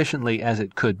as efficiently as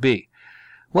it could be.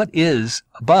 What is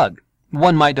a bug?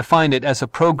 One might define it as a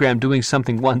program doing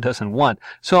something one doesn't want.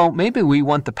 So maybe we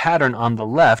want the pattern on the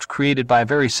left created by a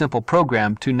very simple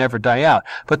program to never die out.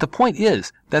 But the point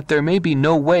is that there may be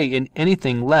no way in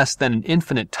anything less than an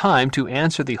infinite time to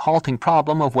answer the halting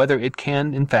problem of whether it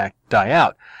can, in fact, die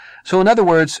out. So in other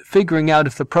words, figuring out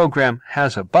if the program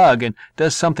has a bug and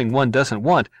does something one doesn't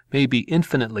want may be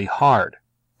infinitely hard.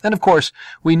 And of course,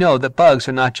 we know that bugs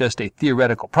are not just a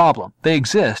theoretical problem. They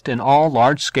exist in all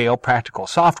large-scale practical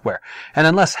software, and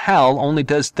unless HAL only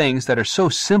does things that are so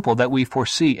simple that we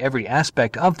foresee every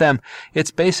aspect of them, it's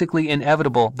basically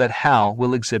inevitable that HAL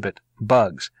will exhibit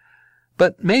bugs.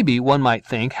 But maybe one might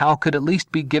think HAL could at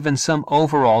least be given some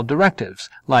overall directives,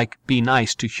 like be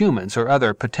nice to humans or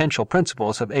other potential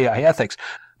principles of AI ethics.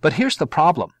 But here's the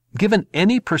problem. Given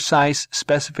any precise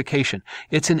specification,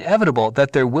 it's inevitable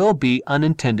that there will be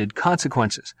unintended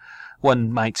consequences. One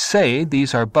might say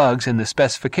these are bugs in the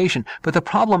specification, but the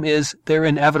problem is they're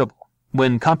inevitable.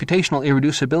 When computational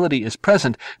irreducibility is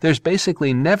present, there's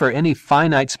basically never any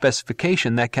finite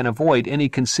specification that can avoid any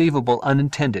conceivable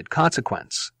unintended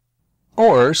consequence.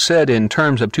 Or, said in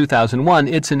terms of 2001,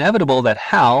 it's inevitable that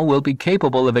HAL will be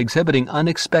capable of exhibiting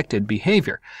unexpected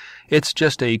behavior. It's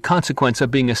just a consequence of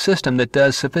being a system that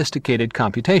does sophisticated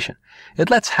computation. It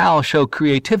lets HAL show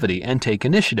creativity and take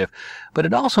initiative, but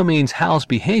it also means HAL's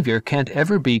behavior can't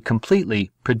ever be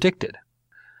completely predicted.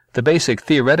 The basic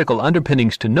theoretical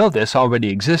underpinnings to know this already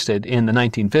existed in the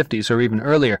 1950s or even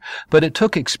earlier, but it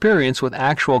took experience with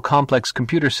actual complex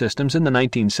computer systems in the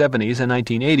 1970s and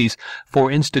 1980s for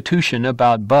institution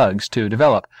about bugs to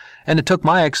develop. And it took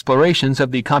my explorations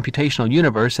of the computational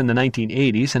universe in the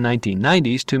 1980s and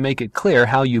 1990s to make it clear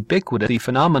how ubiquitous the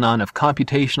phenomenon of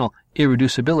computational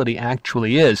irreducibility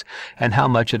actually is, and how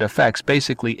much it affects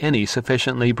basically any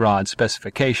sufficiently broad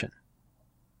specification.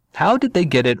 How did they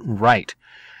get it right?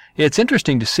 It's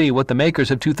interesting to see what the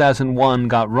makers of 2001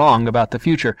 got wrong about the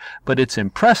future, but it's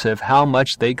impressive how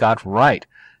much they got right.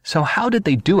 So how did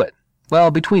they do it? Well,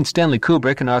 between Stanley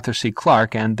Kubrick and Arthur C.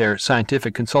 Clarke and their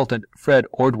scientific consultant Fred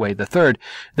Ordway III,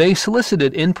 they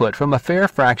solicited input from a fair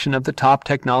fraction of the top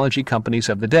technology companies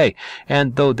of the day,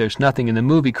 and though there's nothing in the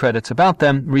movie credits about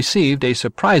them, received a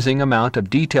surprising amount of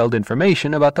detailed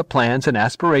information about the plans and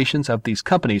aspirations of these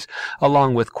companies,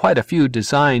 along with quite a few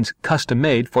designs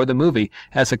custom-made for the movie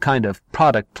as a kind of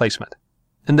product placement.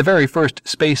 In the very first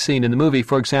space scene in the movie,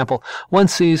 for example, one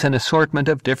sees an assortment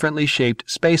of differently shaped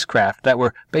spacecraft that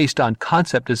were based on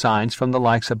concept designs from the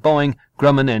likes of Boeing,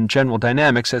 Grumman, and General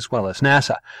Dynamics, as well as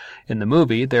NASA. In the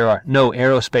movie, there are no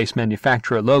aerospace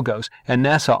manufacturer logos, and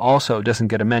NASA also doesn't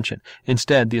get a mention.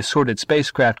 Instead, the assorted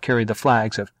spacecraft carry the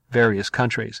flags of various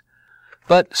countries.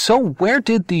 But so where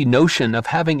did the notion of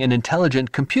having an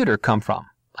intelligent computer come from?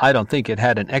 I don't think it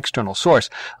had an external source.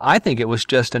 I think it was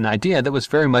just an idea that was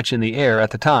very much in the air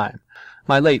at the time.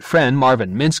 My late friend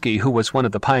Marvin Minsky, who was one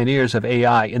of the pioneers of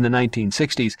AI in the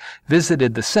 1960s,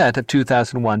 visited the set of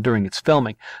 2001 during its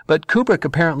filming, but Kubrick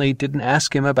apparently didn't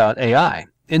ask him about AI.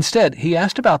 Instead, he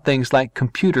asked about things like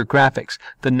computer graphics,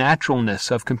 the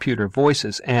naturalness of computer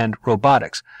voices, and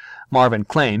robotics. Marvin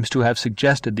claims to have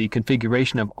suggested the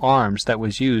configuration of arms that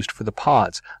was used for the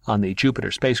pods on the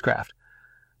Jupiter spacecraft.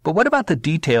 But what about the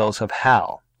details of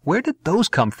HAL? Where did those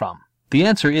come from? The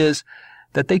answer is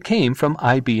that they came from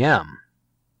IBM.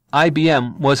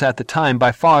 IBM was at the time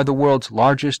by far the world's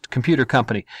largest computer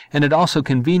company, and it also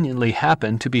conveniently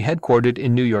happened to be headquartered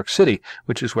in New York City,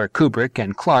 which is where Kubrick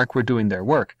and Clarke were doing their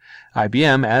work.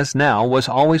 IBM, as now, was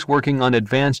always working on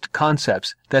advanced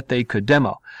concepts that they could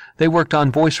demo. They worked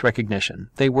on voice recognition.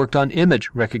 They worked on image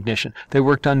recognition. They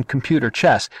worked on computer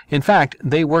chess. In fact,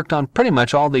 they worked on pretty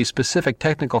much all the specific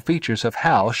technical features of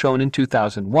HAL shown in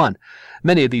 2001.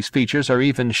 Many of these features are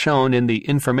even shown in the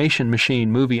Information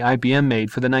Machine movie IBM made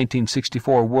for the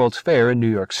 1964 World's Fair in New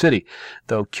York City,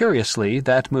 though curiously,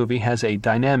 that movie has a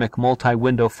dynamic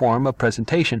multi-window form of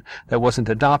presentation that wasn't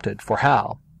adopted for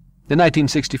HAL. In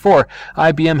 1964,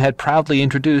 IBM had proudly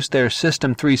introduced their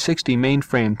System 360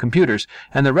 mainframe computers,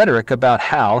 and the rhetoric about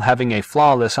HAL having a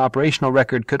flawless operational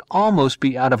record could almost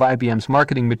be out of IBM's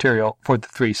marketing material for the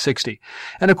 360.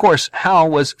 And of course, HAL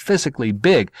was physically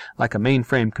big, like a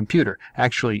mainframe computer,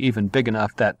 actually even big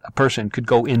enough that a person could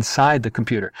go inside the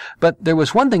computer. But there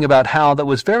was one thing about HAL that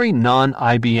was very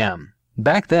non-IBM.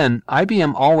 Back then,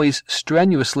 IBM always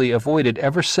strenuously avoided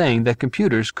ever saying that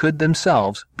computers could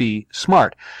themselves be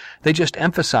smart. They just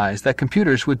emphasized that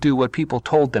computers would do what people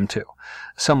told them to.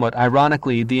 Somewhat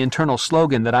ironically, the internal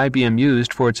slogan that IBM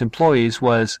used for its employees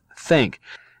was "Think."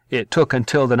 It took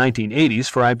until the 1980s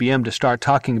for IBM to start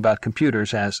talking about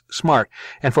computers as smart.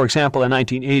 And for example, in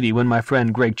 1980, when my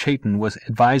friend Greg Chaitin was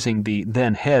advising the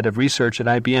then head of research at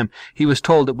IBM, he was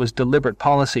told it was deliberate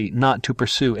policy not to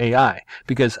pursue AI,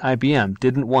 because IBM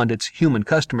didn't want its human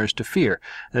customers to fear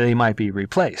that they might be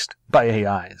replaced by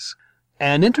AIs.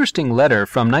 An interesting letter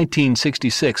from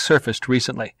 1966 surfaced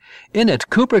recently. In it,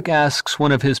 Kubrick asks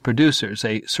one of his producers,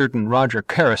 a certain Roger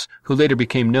Karras, who later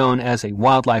became known as a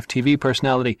wildlife TV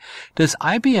personality, does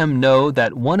IBM know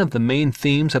that one of the main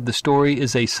themes of the story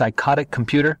is a psychotic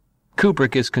computer?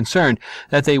 Kubrick is concerned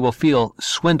that they will feel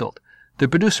swindled. The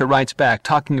producer writes back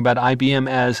talking about IBM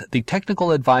as the technical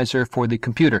advisor for the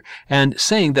computer and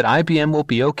saying that IBM will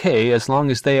be okay as long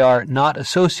as they are not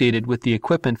associated with the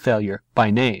equipment failure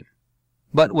by name.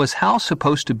 But was HAL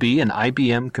supposed to be an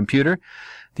IBM computer?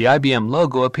 The IBM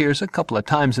logo appears a couple of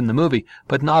times in the movie,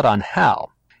 but not on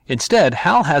HAL. Instead,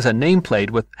 HAL has a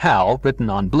nameplate with HAL written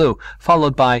on blue,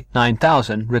 followed by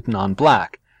 9000 written on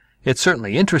black. It's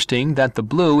certainly interesting that the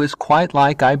blue is quite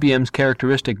like IBM's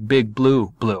characteristic big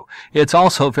blue blue. It's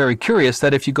also very curious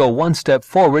that if you go one step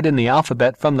forward in the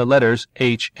alphabet from the letters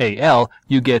HAL,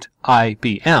 you get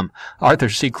IBM. Arthur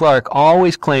C. Clarke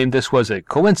always claimed this was a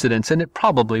coincidence, and it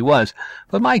probably was.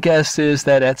 But my guess is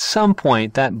that at some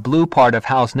point that blue part of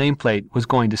HAL's nameplate was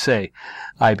going to say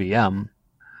IBM.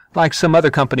 Like some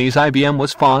other companies, IBM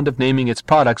was fond of naming its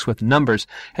products with numbers,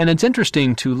 and it's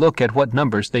interesting to look at what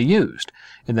numbers they used.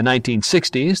 In the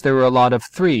 1960s, there were a lot of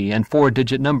 3- and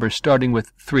 4-digit numbers starting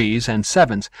with 3s and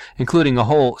 7s, including a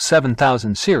whole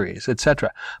 7000 series,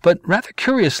 etc. But rather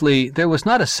curiously, there was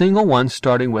not a single one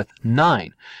starting with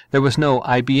 9. There was no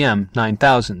IBM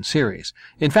 9000 series.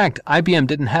 In fact, IBM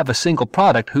didn't have a single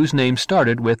product whose name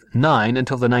started with 9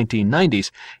 until the 1990s,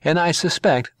 and I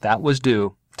suspect that was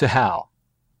due to HAL.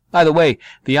 By the way,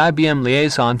 the IBM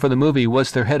liaison for the movie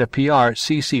was their head of PR,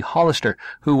 C.C. Hollister,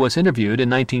 who was interviewed in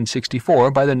 1964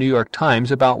 by the New York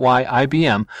Times about why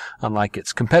IBM, unlike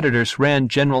its competitors, ran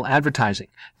general advertising,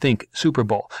 think Super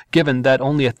Bowl, given that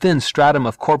only a thin stratum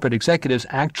of corporate executives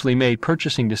actually made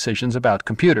purchasing decisions about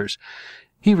computers.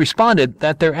 He responded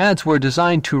that their ads were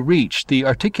designed to reach the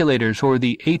articulators, or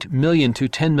the 8 million to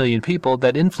 10 million people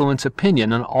that influence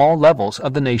opinion on all levels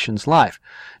of the nation's life.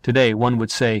 Today, one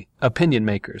would say opinion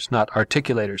makers, not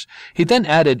articulators. He then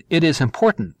added, it is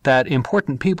important that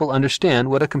important people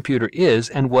understand what a computer is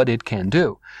and what it can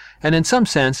do. And in some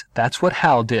sense, that's what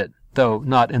HAL did, though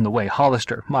not in the way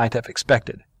Hollister might have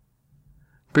expected.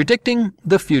 Predicting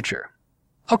the future.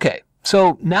 Okay.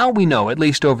 So now we know, at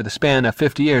least over the span of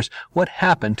 50 years, what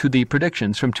happened to the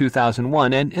predictions from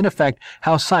 2001 and, in effect,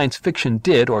 how science fiction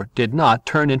did or did not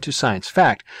turn into science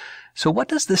fact. So what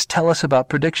does this tell us about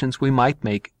predictions we might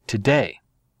make today?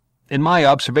 In my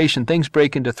observation, things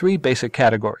break into 3 basic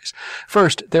categories.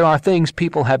 First, there are things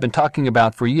people have been talking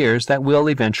about for years that will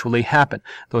eventually happen,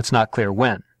 though it's not clear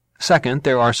when. Second,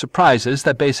 there are surprises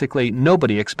that basically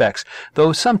nobody expects,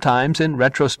 though sometimes in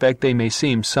retrospect they may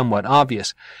seem somewhat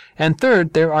obvious. And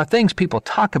third, there are things people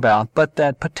talk about, but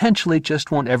that potentially just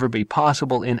won't ever be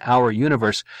possible in our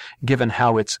universe, given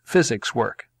how its physics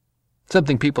work.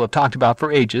 Something people have talked about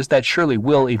for ages that surely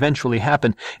will eventually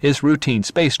happen is routine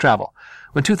space travel.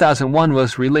 When 2001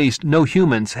 was released, no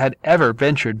humans had ever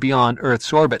ventured beyond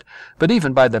Earth's orbit, but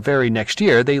even by the very next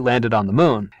year they landed on the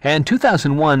moon. And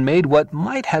 2001 made what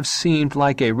might have seemed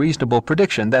like a reasonable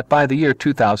prediction that by the year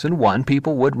 2001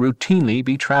 people would routinely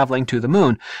be traveling to the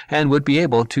moon and would be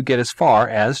able to get as far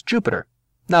as Jupiter.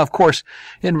 Now, of course,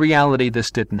 in reality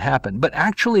this didn't happen, but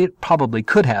actually it probably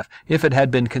could have if it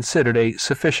had been considered a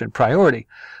sufficient priority.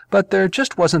 But there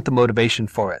just wasn't the motivation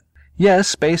for it. Yes,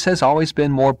 space has always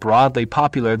been more broadly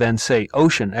popular than, say,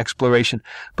 ocean exploration,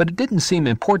 but it didn't seem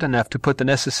important enough to put the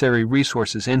necessary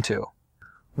resources into.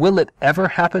 Will it ever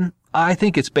happen? I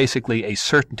think it's basically a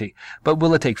certainty, but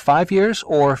will it take 5 years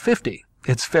or 50?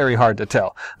 It's very hard to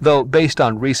tell, though based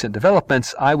on recent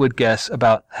developments, I would guess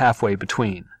about halfway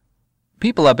between.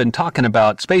 People have been talking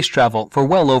about space travel for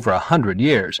well over 100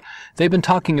 years. They've been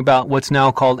talking about what's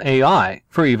now called AI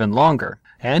for even longer.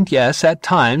 And yes, at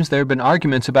times there have been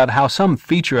arguments about how some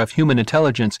feature of human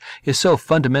intelligence is so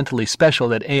fundamentally special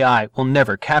that AI will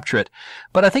never capture it.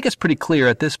 But I think it's pretty clear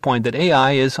at this point that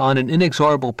AI is on an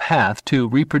inexorable path to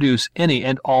reproduce any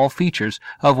and all features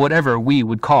of whatever we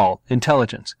would call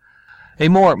intelligence. A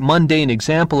more mundane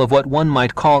example of what one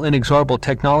might call inexorable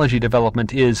technology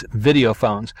development is video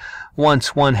phones.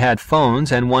 Once one had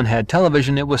phones and one had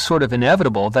television, it was sort of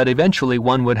inevitable that eventually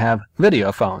one would have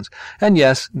video phones. And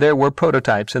yes, there were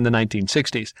prototypes in the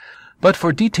 1960s. But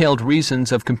for detailed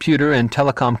reasons of computer and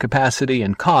telecom capacity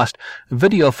and cost,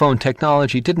 video phone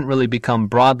technology didn't really become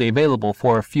broadly available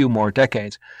for a few more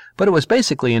decades. But it was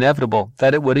basically inevitable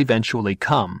that it would eventually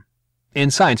come. In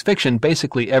science fiction,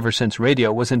 basically ever since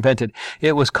radio was invented,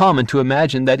 it was common to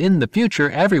imagine that in the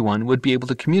future everyone would be able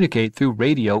to communicate through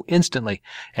radio instantly.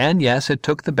 And yes, it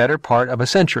took the better part of a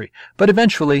century, but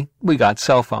eventually we got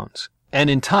cell phones. And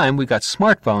in time, we got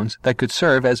smartphones that could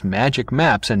serve as magic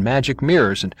maps and magic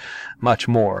mirrors and much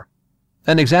more.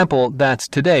 An example that's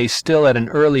today still at an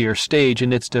earlier stage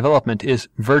in its development is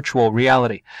virtual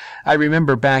reality. I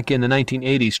remember back in the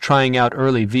 1980s trying out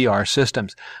early VR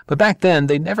systems, but back then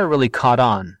they never really caught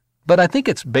on. But I think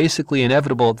it's basically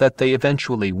inevitable that they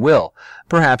eventually will.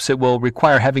 Perhaps it will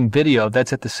require having video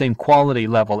that's at the same quality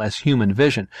level as human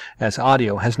vision, as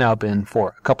audio has now been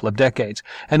for a couple of decades.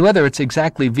 And whether it's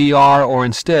exactly VR or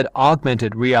instead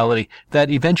augmented reality that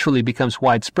eventually becomes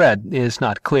widespread is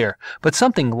not clear. But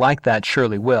something like that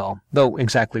surely will, though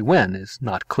exactly when is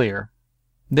not clear.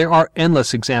 There are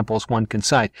endless examples one can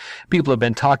cite. People have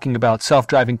been talking about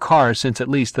self-driving cars since at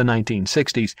least the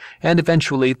 1960s, and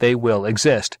eventually they will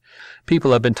exist.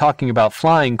 People have been talking about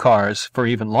flying cars for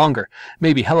even longer.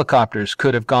 Maybe helicopters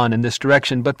could have gone in this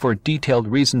direction, but for detailed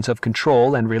reasons of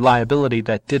control and reliability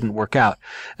that didn't work out.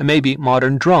 And maybe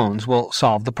modern drones will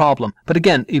solve the problem. But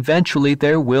again, eventually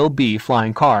there will be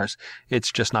flying cars.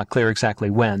 It's just not clear exactly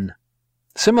when.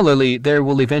 Similarly, there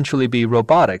will eventually be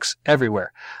robotics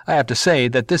everywhere. I have to say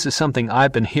that this is something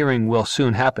I've been hearing will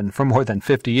soon happen for more than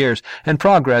 50 years, and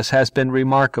progress has been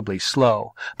remarkably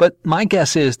slow. But my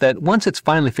guess is that once it's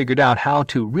finally figured out how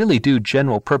to really do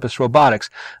general-purpose robotics,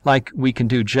 like we can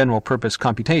do general-purpose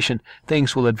computation,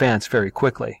 things will advance very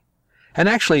quickly. And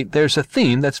actually, there's a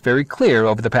theme that's very clear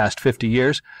over the past 50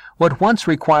 years. What once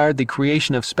required the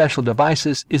creation of special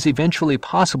devices is eventually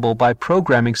possible by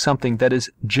programming something that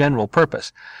is general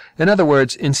purpose. In other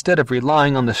words, instead of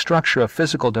relying on the structure of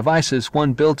physical devices,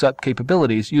 one builds up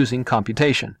capabilities using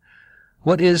computation.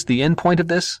 What is the end point of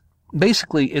this?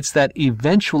 Basically, it's that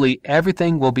eventually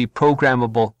everything will be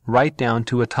programmable right down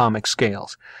to atomic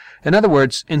scales. In other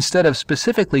words, instead of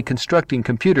specifically constructing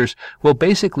computers, we'll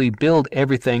basically build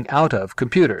everything out of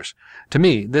computers. To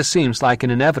me, this seems like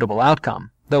an inevitable outcome,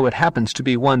 though it happens to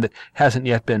be one that hasn't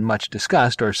yet been much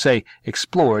discussed or, say,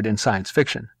 explored in science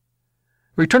fiction.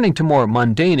 Returning to more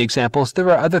mundane examples, there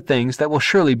are other things that will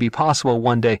surely be possible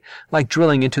one day, like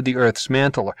drilling into the Earth's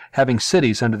mantle or having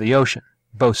cities under the ocean.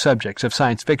 Both subjects of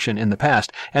science fiction in the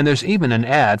past, and there's even an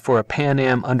ad for a Pan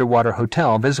Am underwater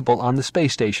hotel visible on the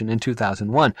space station in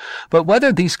 2001. But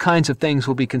whether these kinds of things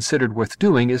will be considered worth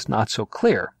doing is not so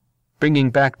clear.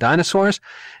 Bringing back dinosaurs?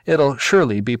 It'll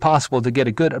surely be possible to get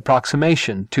a good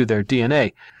approximation to their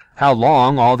DNA. How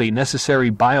long all the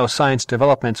necessary bioscience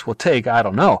developments will take, I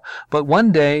don't know, but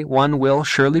one day one will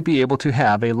surely be able to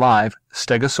have a live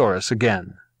Stegosaurus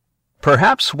again.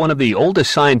 Perhaps one of the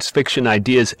oldest science fiction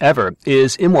ideas ever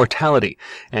is immortality.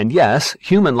 And yes,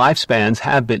 human lifespans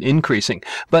have been increasing.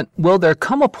 But will there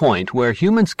come a point where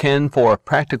humans can, for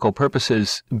practical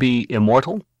purposes, be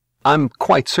immortal? I'm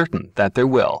quite certain that there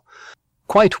will.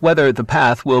 Quite whether the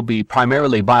path will be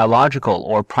primarily biological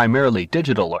or primarily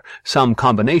digital or some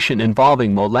combination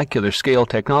involving molecular scale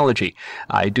technology,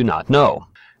 I do not know.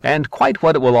 And quite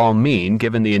what it will all mean,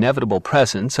 given the inevitable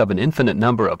presence of an infinite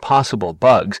number of possible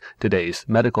bugs, today's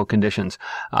medical conditions,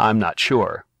 I'm not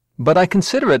sure. But I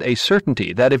consider it a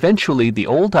certainty that eventually the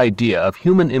old idea of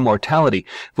human immortality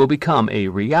will become a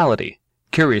reality.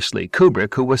 Curiously,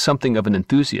 Kubrick, who was something of an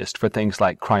enthusiast for things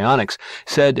like cryonics,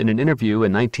 said in an interview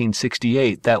in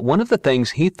 1968 that one of the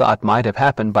things he thought might have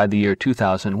happened by the year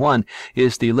 2001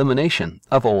 is the elimination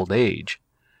of old age.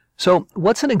 So,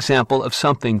 what's an example of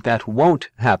something that won't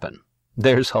happen?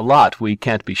 There's a lot we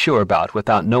can't be sure about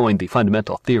without knowing the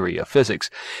fundamental theory of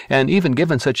physics, and even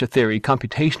given such a theory,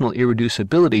 computational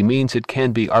irreducibility means it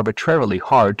can be arbitrarily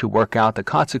hard to work out the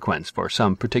consequence for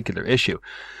some particular issue.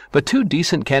 But two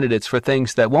decent candidates for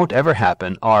things that won't ever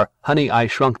happen are Honey, I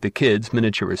Shrunk the Kids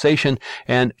miniaturization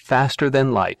and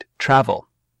faster-than-light travel.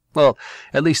 Well,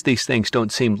 at least these things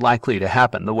don't seem likely to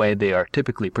happen the way they are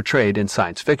typically portrayed in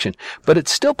science fiction, but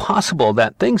it's still possible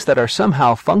that things that are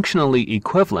somehow functionally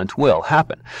equivalent will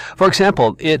happen. For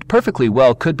example, it perfectly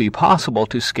well could be possible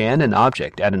to scan an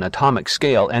object at an atomic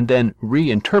scale and then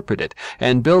reinterpret it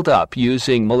and build up,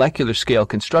 using molecular scale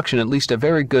construction, at least a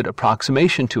very good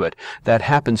approximation to it that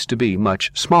happens to be much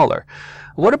smaller.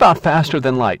 What about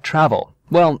faster-than-light travel?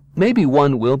 Well, maybe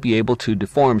one will be able to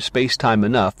deform space-time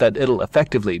enough that it'll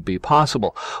effectively be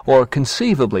possible, or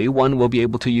conceivably one will be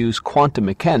able to use quantum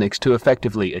mechanics to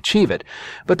effectively achieve it.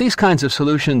 But these kinds of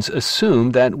solutions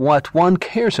assume that what one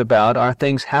cares about are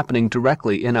things happening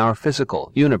directly in our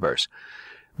physical universe.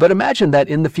 But imagine that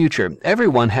in the future,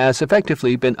 everyone has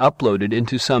effectively been uploaded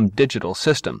into some digital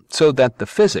system, so that the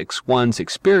physics one's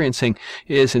experiencing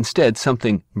is instead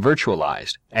something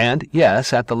virtualized. And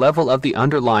yes, at the level of the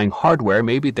underlying hardware,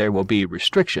 maybe there will be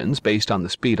restrictions based on the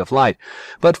speed of light,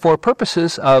 but for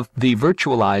purposes of the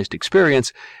virtualized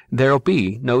experience, there'll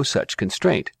be no such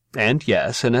constraint. And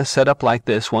yes, in a setup like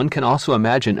this, one can also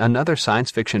imagine another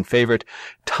science fiction favorite,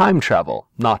 time travel,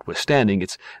 notwithstanding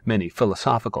its many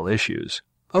philosophical issues.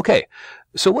 Okay,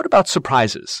 so what about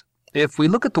surprises? If we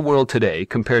look at the world today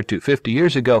compared to 50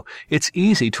 years ago, it's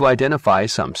easy to identify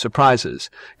some surprises.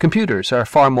 Computers are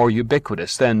far more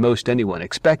ubiquitous than most anyone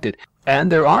expected, and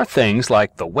there are things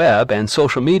like the web and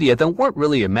social media that weren't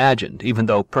really imagined, even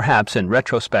though perhaps in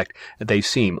retrospect they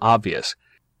seem obvious.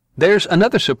 There's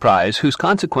another surprise whose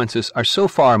consequences are so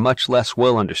far much less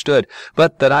well understood,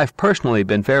 but that I've personally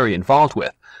been very involved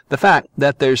with. The fact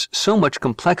that there's so much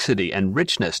complexity and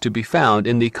richness to be found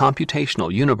in the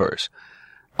computational universe.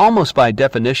 Almost by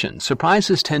definition,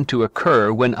 surprises tend to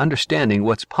occur when understanding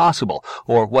what's possible,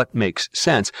 or what makes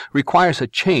sense, requires a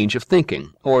change of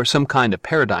thinking, or some kind of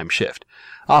paradigm shift.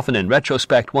 Often in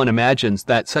retrospect, one imagines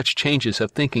that such changes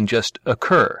of thinking just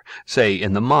occur, say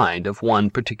in the mind of one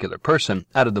particular person,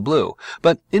 out of the blue.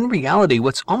 But in reality,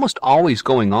 what's almost always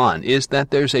going on is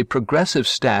that there's a progressive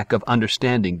stack of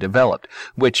understanding developed,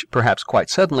 which perhaps quite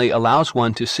suddenly allows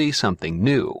one to see something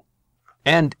new.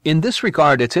 And in this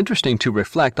regard, it's interesting to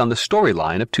reflect on the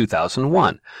storyline of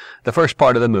 2001. The first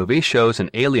part of the movie shows an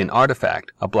alien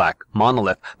artifact, a black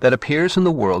monolith, that appears in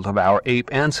the world of our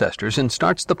ape ancestors and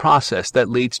starts the process that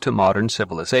leads to modern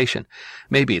civilization.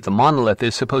 Maybe the monolith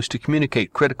is supposed to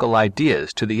communicate critical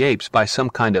ideas to the apes by some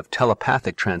kind of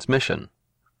telepathic transmission.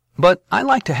 But I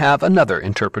like to have another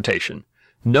interpretation.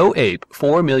 No ape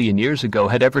 4 million years ago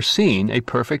had ever seen a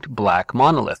perfect black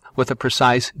monolith with a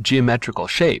precise geometrical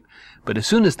shape, but as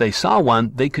soon as they saw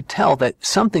one, they could tell that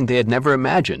something they had never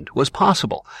imagined was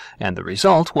possible, and the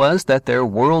result was that their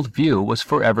world view was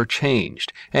forever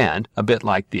changed, and, a bit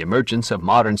like the emergence of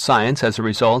modern science as a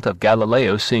result of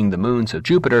Galileo seeing the moons of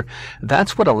Jupiter,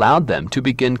 that's what allowed them to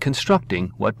begin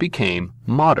constructing what became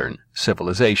modern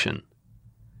civilization.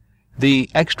 The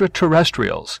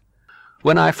extraterrestrials.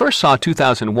 When I first saw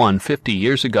 2001 50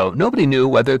 years ago, nobody knew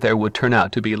whether there would turn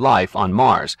out to be life on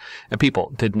Mars. And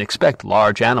people didn't expect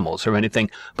large animals or anything,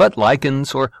 but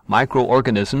lichens or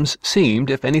microorganisms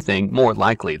seemed, if anything, more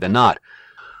likely than not.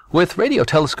 With radio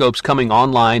telescopes coming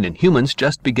online and humans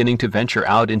just beginning to venture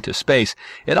out into space,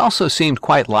 it also seemed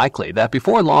quite likely that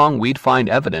before long we'd find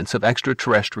evidence of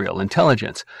extraterrestrial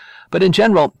intelligence. But in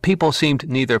general, people seemed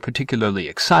neither particularly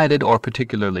excited or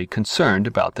particularly concerned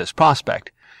about this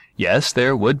prospect. Yes,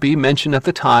 there would be mention of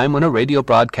the time when a radio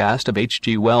broadcast of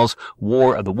H.G. Wells'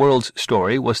 War of the Worlds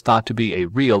story was thought to be a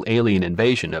real alien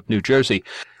invasion of New Jersey.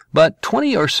 But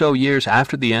 20 or so years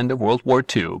after the end of World War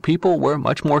II, people were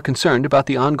much more concerned about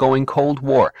the ongoing Cold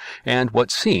War and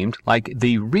what seemed like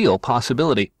the real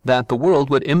possibility that the world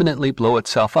would imminently blow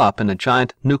itself up in a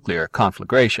giant nuclear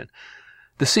conflagration.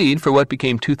 The seed for what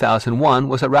became 2001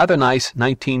 was a rather nice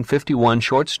 1951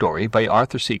 short story by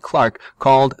Arthur C. Clarke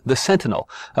called The Sentinel,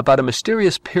 about a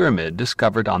mysterious pyramid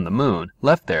discovered on the moon,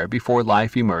 left there before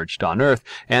life emerged on Earth,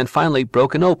 and finally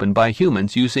broken open by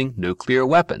humans using nuclear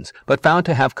weapons, but found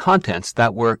to have contents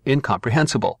that were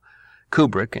incomprehensible.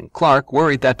 Kubrick and Clarke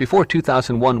worried that before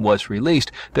 2001 was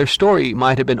released, their story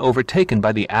might have been overtaken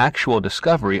by the actual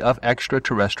discovery of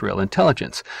extraterrestrial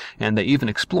intelligence, and they even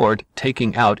explored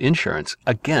taking out insurance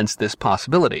against this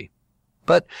possibility.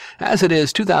 But as it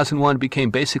is, 2001 became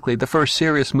basically the first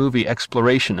serious movie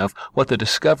exploration of what the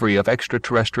discovery of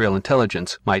extraterrestrial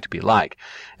intelligence might be like.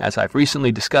 As I've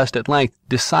recently discussed at length,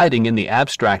 deciding in the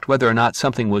abstract whether or not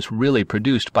something was really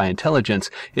produced by intelligence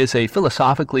is a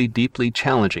philosophically deeply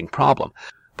challenging problem.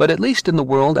 But at least in the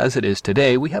world as it is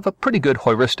today, we have a pretty good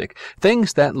heuristic.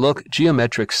 Things that look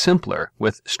geometric simpler,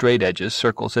 with straight edges,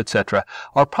 circles, etc.,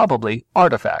 are probably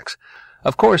artifacts.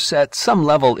 Of course, at some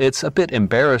level, it's a bit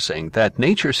embarrassing that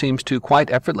nature seems to quite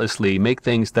effortlessly make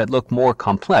things that look more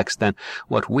complex than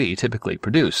what we typically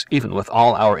produce, even with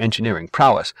all our engineering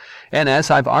prowess. And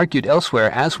as I've argued elsewhere,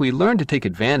 as we learn to take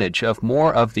advantage of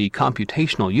more of the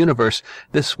computational universe,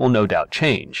 this will no doubt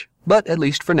change. But at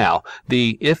least for now,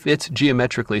 the if it's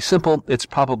geometrically simple, it's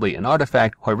probably an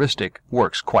artifact heuristic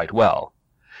works quite well.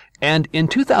 And in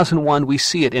 2001, we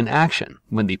see it in action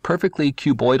when the perfectly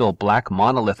cuboidal black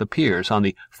monolith appears on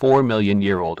the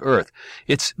 4-million-year-old Earth.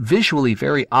 It's visually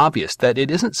very obvious that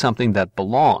it isn't something that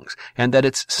belongs, and that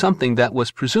it's something that was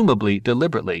presumably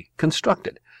deliberately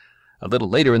constructed. A little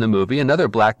later in the movie, another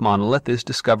black monolith is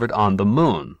discovered on the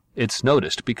moon. It's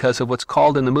noticed because of what's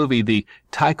called in the movie the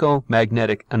Tycho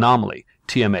magnetic anomaly,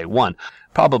 TMA-1,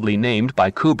 probably named by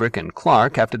Kubrick and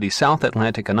Clark after the South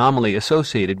Atlantic anomaly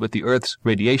associated with the Earth's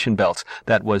radiation belts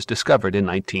that was discovered in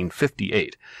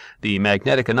 1958. The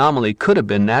magnetic anomaly could have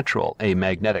been natural, a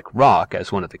magnetic rock,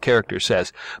 as one of the characters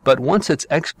says, but once it's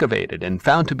excavated and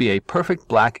found to be a perfect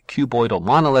black cuboidal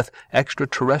monolith,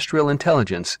 extraterrestrial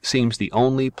intelligence seems the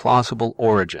only plausible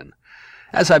origin.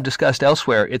 As I've discussed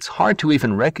elsewhere, it's hard to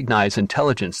even recognize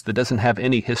intelligence that doesn't have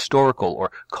any historical or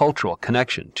cultural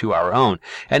connection to our own,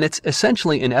 and it's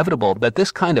essentially inevitable that this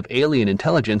kind of alien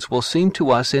intelligence will seem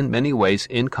to us in many ways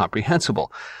incomprehensible.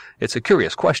 It's a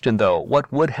curious question, though. What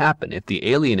would happen if the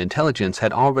alien intelligence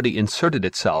had already inserted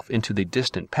itself into the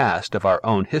distant past of our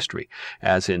own history,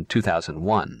 as in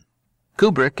 2001?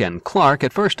 Kubrick and Clark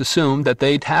at first assumed that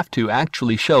they'd have to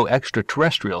actually show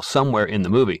extraterrestrials somewhere in the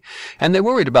movie, and they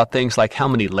worried about things like how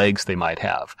many legs they might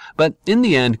have. But in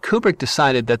the end, Kubrick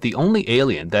decided that the only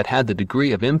alien that had the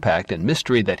degree of impact and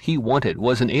mystery that he wanted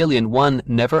was an alien one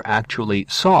never actually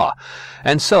saw.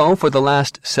 And so, for the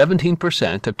last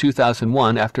 17% of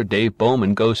 2001, after Dave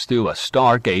Bowman goes through a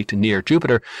star gate near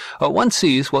Jupiter, one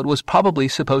sees what was probably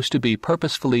supposed to be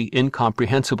purposefully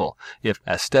incomprehensible, if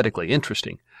aesthetically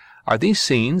interesting. Are these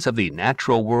scenes of the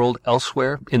natural world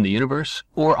elsewhere in the universe,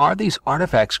 or are these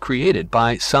artifacts created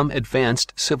by some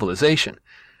advanced civilization?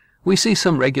 We see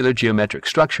some regular geometric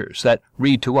structures that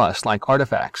read to us like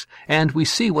artifacts, and we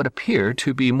see what appear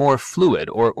to be more fluid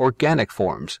or organic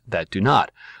forms that do not.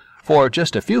 For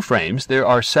just a few frames, there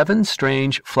are 7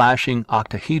 strange flashing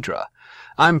octahedra.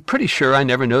 I'm pretty sure I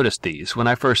never noticed these when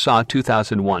I first saw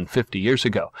 2001 50 years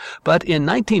ago, but in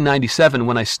 1997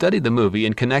 when I studied the movie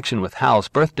in connection with Hal's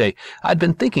birthday, I'd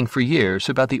been thinking for years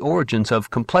about the origins of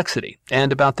complexity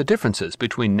and about the differences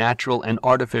between natural and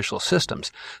artificial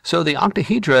systems, so the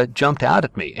octahedra jumped out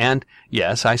at me, and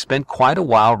yes, I spent quite a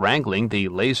while wrangling the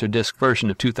Laserdisc version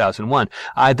of 2001.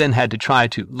 I then had to try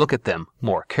to look at them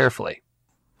more carefully.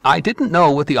 I didn't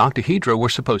know what the octahedra were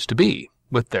supposed to be.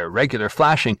 With their regular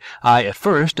flashing, I at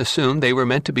first assumed they were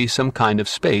meant to be some kind of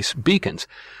space beacons,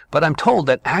 but I'm told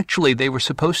that actually they were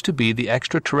supposed to be the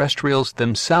extraterrestrials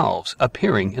themselves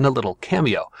appearing in a little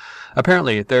cameo.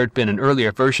 Apparently, there had been an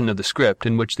earlier version of the script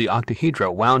in which the octahedra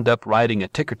wound up riding a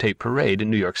ticker-tape parade in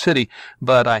New York City,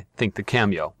 but I think the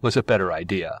cameo was a better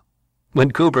idea.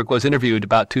 When Kubrick was interviewed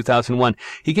about 2001,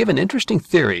 he gave an interesting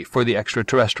theory for the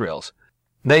extraterrestrials.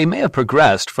 They may have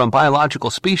progressed from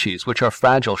biological species, which are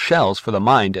fragile shells for the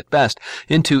mind at best,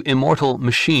 into immortal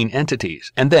machine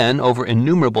entities, and then, over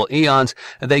innumerable eons,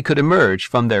 they could emerge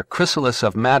from their chrysalis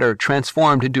of matter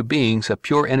transformed into beings of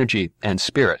pure energy and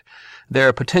spirit.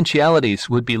 Their potentialities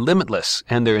would be limitless,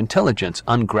 and their intelligence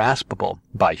ungraspable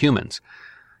by humans.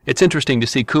 It's interesting to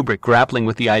see Kubrick grappling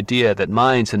with the idea that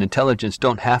minds and intelligence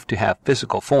don't have to have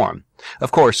physical form.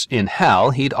 Of course, in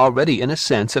Hal, he'd already, in a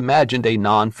sense, imagined a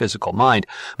non-physical mind.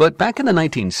 But back in the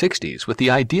 1960s, with the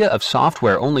idea of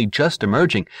software only just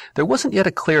emerging, there wasn't yet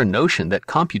a clear notion that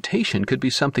computation could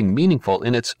be something meaningful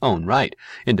in its own right,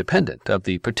 independent of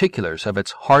the particulars of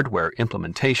its hardware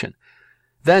implementation.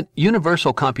 That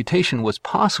universal computation was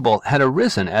possible had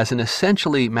arisen as an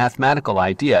essentially mathematical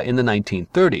idea in the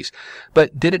 1930s,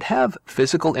 but did it have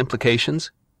physical implications?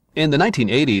 In the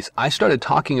 1980s, I started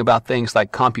talking about things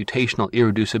like computational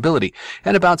irreducibility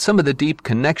and about some of the deep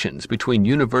connections between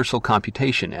universal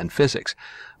computation and physics.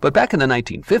 But back in the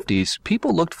 1950s,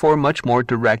 people looked for much more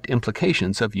direct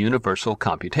implications of universal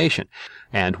computation,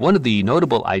 and one of the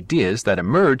notable ideas that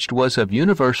emerged was of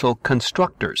universal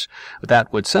constructors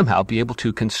that would somehow be able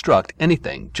to construct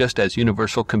anything, just as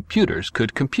universal computers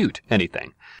could compute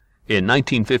anything. In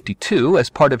 1952, as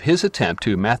part of his attempt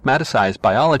to mathematicize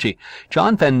biology,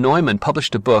 John von Neumann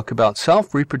published a book about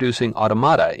self-reproducing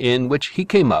automata in which he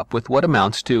came up with what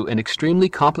amounts to an extremely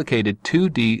complicated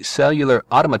 2D cellular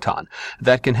automaton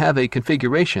that can have a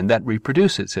configuration that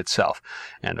reproduces itself.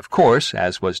 And of course,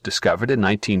 as was discovered in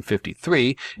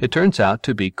 1953, it turns out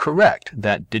to be correct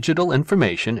that digital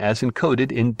information as encoded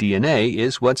in DNA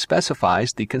is what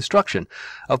specifies the construction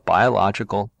of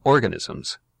biological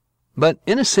organisms. But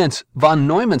in a sense, von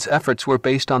Neumann's efforts were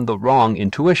based on the wrong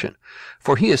intuition,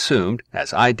 for he assumed,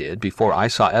 as I did before I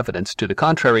saw evidence to the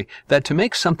contrary, that to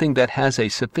make something that has a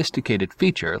sophisticated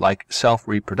feature like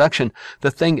self-reproduction,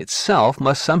 the thing itself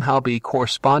must somehow be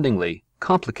correspondingly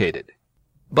complicated.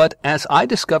 But as I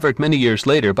discovered many years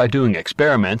later by doing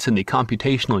experiments in the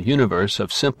computational universe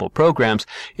of simple programs,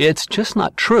 it's just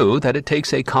not true that it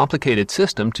takes a complicated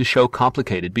system to show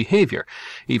complicated behavior.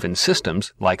 Even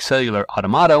systems, like cellular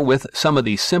automata with some of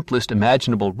the simplest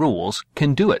imaginable rules,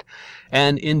 can do it.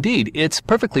 And indeed, it's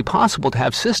perfectly possible to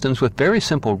have systems with very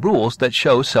simple rules that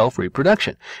show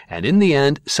self-reproduction. And in the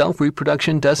end,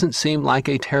 self-reproduction doesn't seem like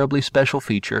a terribly special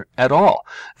feature at all.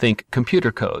 Think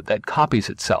computer code that copies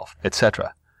itself,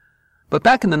 etc. But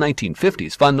back in the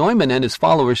 1950s, von Neumann and his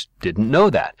followers didn't know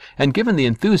that, and given the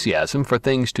enthusiasm for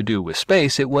things to do with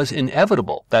space, it was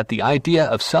inevitable that the idea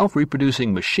of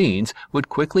self-reproducing machines would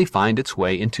quickly find its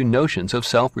way into notions of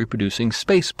self-reproducing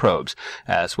space probes,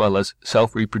 as well as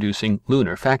self-reproducing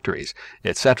lunar factories,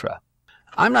 etc.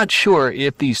 I'm not sure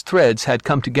if these threads had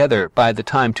come together by the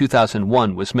time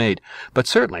 2001 was made, but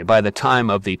certainly by the time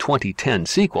of the 2010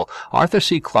 sequel, Arthur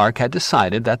C. Clarke had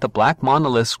decided that the black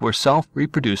monoliths were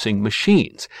self-reproducing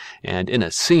machines, and in a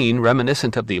scene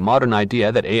reminiscent of the modern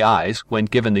idea that AIs, when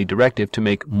given the directive to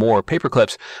make more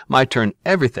paperclips, might turn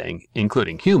everything,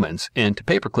 including humans, into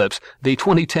paperclips, the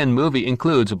 2010 movie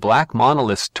includes black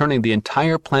monoliths turning the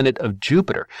entire planet of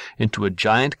Jupiter into a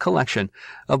giant collection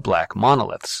of black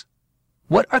monoliths.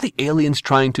 What are the aliens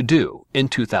trying to do in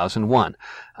 2001?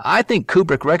 I think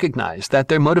Kubrick recognized that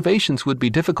their motivations would be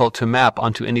difficult to map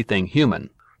onto anything human.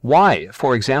 Why,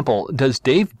 for example, does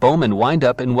Dave Bowman wind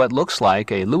up in what looks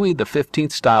like a Louis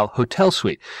XV-style hotel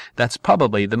suite? That's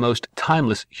probably the most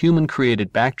timeless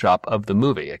human-created backdrop of the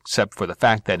movie, except for the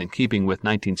fact that in keeping with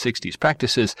 1960s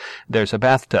practices, there's a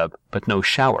bathtub but no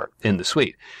shower in the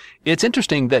suite. It's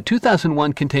interesting that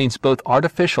 2001 contains both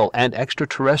artificial and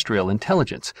extraterrestrial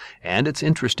intelligence, and it's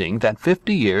interesting that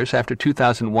 50 years after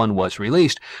 2001 was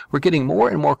released, we're getting more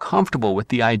and more comfortable with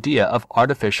the idea of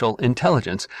artificial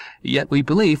intelligence, yet we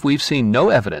believe we've seen no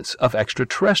evidence of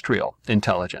extraterrestrial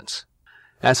intelligence.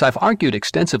 As I've argued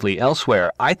extensively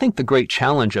elsewhere, I think the great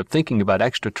challenge of thinking about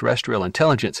extraterrestrial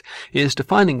intelligence is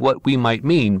defining what we might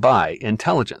mean by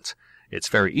intelligence. It's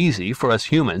very easy for us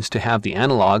humans to have the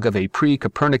analog of a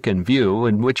pre-Copernican view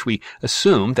in which we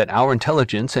assume that our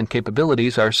intelligence and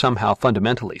capabilities are somehow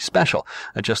fundamentally special,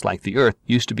 just like the Earth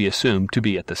used to be assumed to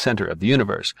be at the center of the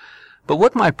universe. But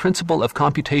what my principle of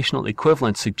computational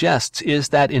equivalence suggests is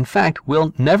that, in fact,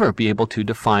 we'll never be able to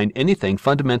define anything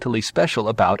fundamentally special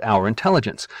about our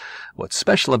intelligence. What's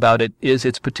special about it is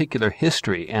its particular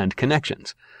history and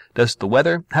connections. Does the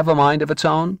weather have a mind of its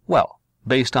own? Well,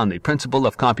 based on the principle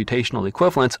of computational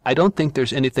equivalence, I don't think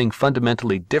there's anything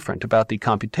fundamentally different about the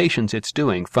computations it's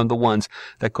doing from the ones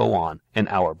that go on in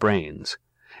our brains.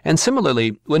 And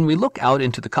similarly, when we look out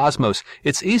into the cosmos,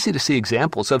 it's easy to see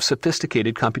examples of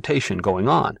sophisticated computation going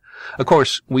on. Of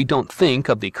course, we don't think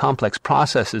of the complex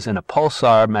processes in a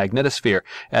pulsar magnetosphere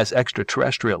as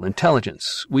extraterrestrial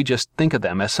intelligence. We just think of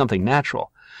them as something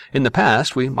natural. In the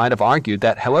past, we might have argued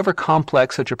that however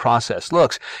complex such a process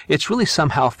looks, it's really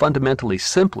somehow fundamentally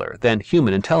simpler than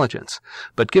human intelligence.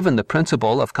 But given the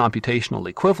principle of computational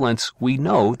equivalence, we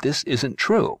know this isn't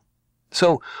true.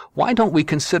 So, why don't we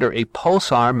consider a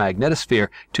pulsar magnetosphere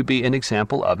to be an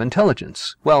example of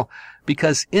intelligence? Well,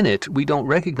 because in it we don't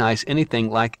recognize anything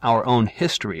like our own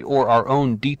history or our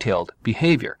own detailed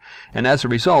behavior, and as a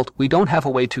result, we don't have a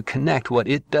way to connect what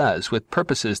it does with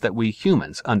purposes that we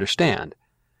humans understand.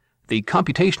 The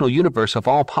computational universe of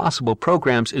all possible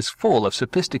programs is full of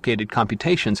sophisticated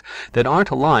computations that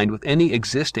aren't aligned with any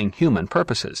existing human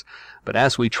purposes. But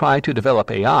as we try to develop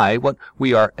AI, what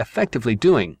we are effectively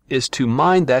doing is to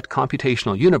mine that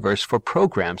computational universe for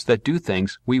programs that do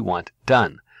things we want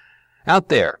done. Out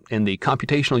there, in the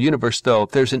computational universe, though,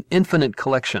 there's an infinite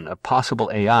collection of possible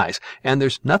AIs, and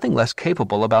there's nothing less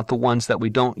capable about the ones that we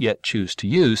don't yet choose to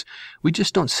use. We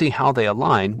just don't see how they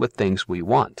align with things we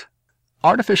want.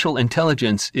 Artificial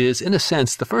intelligence is, in a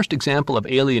sense, the first example of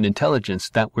alien intelligence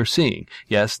that we're seeing.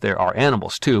 Yes, there are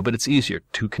animals too, but it's easier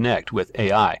to connect with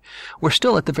AI. We're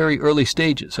still at the very early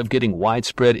stages of getting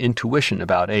widespread intuition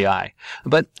about AI.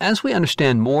 But as we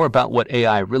understand more about what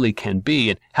AI really can be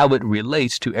and how it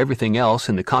relates to everything else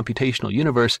in the computational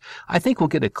universe, I think we'll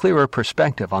get a clearer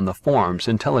perspective on the forms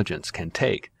intelligence can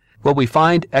take. Will we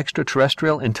find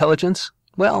extraterrestrial intelligence?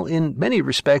 Well, in many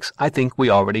respects, I think we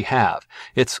already have.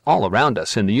 It's all around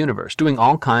us in the universe, doing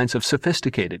all kinds of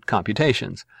sophisticated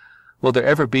computations. Will there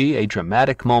ever be a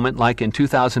dramatic moment like in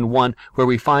 2001 where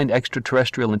we find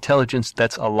extraterrestrial intelligence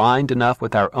that's aligned enough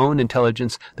with our own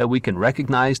intelligence that we can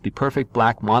recognize the perfect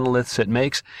black monoliths it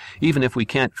makes, even if we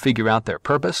can't figure out their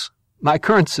purpose? My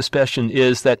current suspicion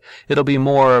is that it'll be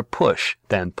more push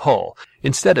than pull.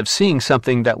 Instead of seeing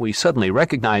something that we suddenly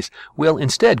recognize, we'll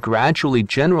instead gradually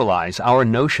generalize our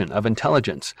notion of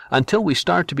intelligence until we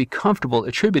start to be comfortable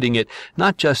attributing it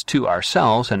not just to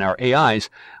ourselves and our AIs,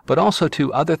 but also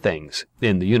to other things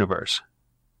in the universe.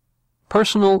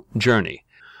 Personal journey.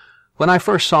 When I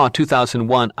first saw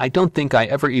 2001, I don't think I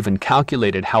ever even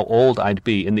calculated how old I'd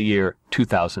be in the year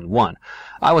 2001.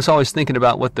 I was always thinking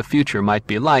about what the future might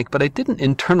be like, but I didn't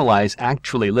internalize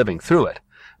actually living through it.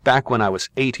 Back when I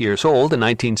was 8 years old in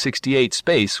 1968,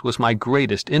 space was my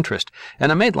greatest interest,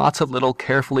 and I made lots of little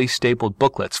carefully stapled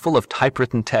booklets full of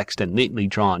typewritten text and neatly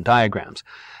drawn diagrams.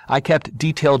 I kept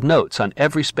detailed notes on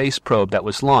every space probe that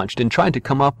was launched and tried to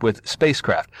come up with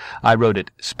spacecraft. I wrote it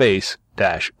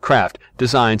space-craft,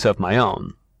 designs of my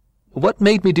own. What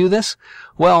made me do this?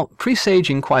 Well,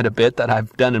 presaging quite a bit that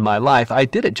I've done in my life, I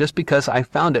did it just because I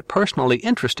found it personally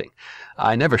interesting.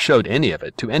 I never showed any of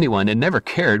it to anyone and never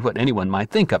cared what anyone might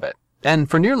think of it. And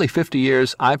for nearly 50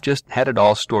 years, I've just had it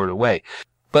all stored away.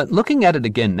 But looking at it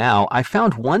again now, I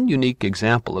found one unique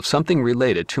example of something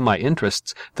related to my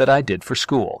interests that I did for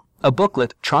school. A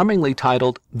booklet charmingly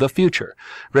titled The Future,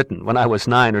 written when I was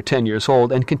 9 or 10 years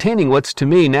old and containing what's to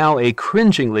me now a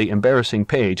cringingly embarrassing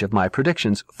page of my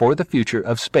predictions for the future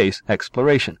of space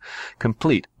exploration,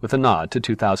 complete with a nod to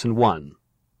 2001.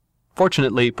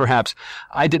 Fortunately, perhaps,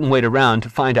 I didn't wait around to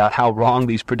find out how wrong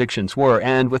these predictions were,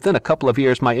 and within a couple of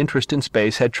years my interest in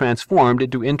space had transformed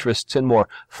into interests in more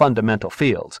fundamental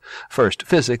fields. First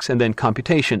physics, and then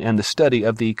computation and the study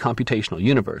of the computational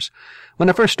universe. When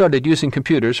I first started using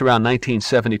computers around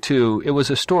 1972, it was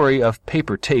a story of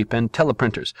paper tape and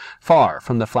teleprinters, far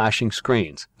from the flashing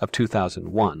screens of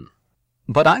 2001.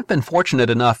 But I've been fortunate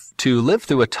enough to live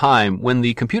through a time when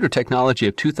the computer technology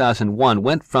of 2001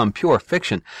 went from pure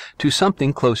fiction to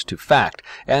something close to fact,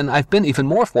 and I've been even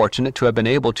more fortunate to have been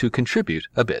able to contribute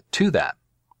a bit to that.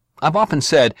 I've often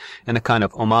said, in a kind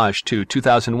of homage to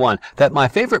 2001, that my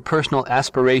favorite personal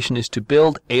aspiration is to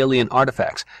build alien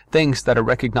artifacts, things that are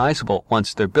recognizable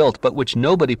once they're built, but which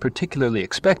nobody particularly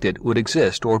expected would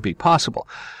exist or be possible.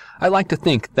 I like to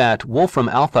think that Wolfram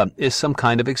Alpha is some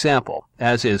kind of example,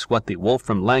 as is what the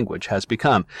Wolfram language has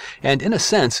become, and in a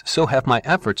sense so have my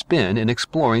efforts been in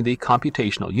exploring the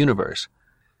computational universe.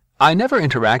 I never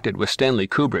interacted with Stanley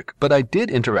Kubrick, but I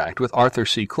did interact with Arthur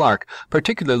C. Clarke,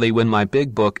 particularly when my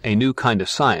big book, A New Kind of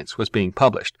Science, was being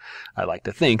published. I like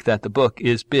to think that the book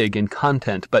is big in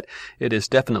content, but it is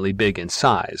definitely big in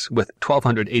size, with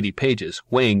 1,280 pages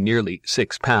weighing nearly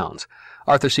 6 pounds.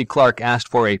 Arthur C. Clarke asked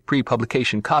for a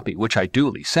pre-publication copy, which I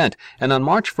duly sent, and on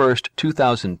March 1st,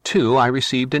 2002, I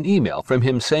received an email from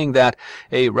him saying that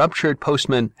a ruptured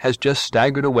postman has just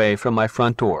staggered away from my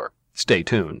front door. Stay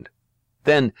tuned.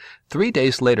 Then, 3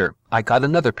 days later, I got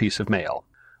another piece of mail.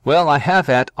 Well, I have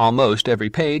at almost every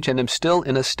page and am still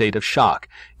in a state of shock.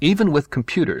 Even with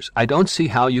computers, I don't see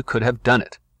how you could have done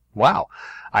it. Wow,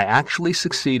 I actually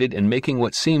succeeded in making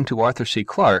what seemed to Arthur C.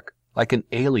 Clarke like an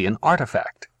alien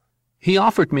artifact. He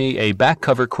offered me a back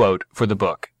cover quote for the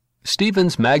book.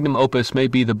 Stephen's magnum opus may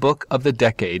be the book of the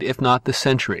decade, if not the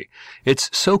century. It's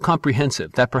so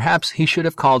comprehensive that perhaps he should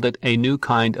have called it a new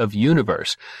kind of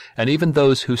universe, and even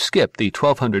those who skip the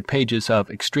 1,200 pages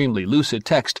of extremely lucid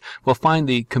text will find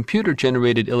the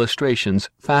computer-generated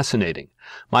illustrations fascinating.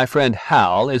 My friend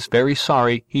Hal is very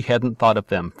sorry he hadn't thought of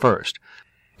them first.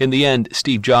 In the end,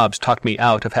 Steve Jobs talked me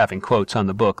out of having quotes on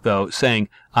the book, though, saying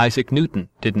Isaac Newton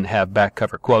didn't have back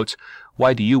cover quotes.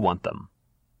 Why do you want them?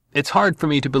 It's hard for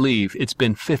me to believe it's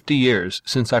been 50 years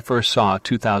since I first saw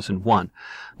 2001.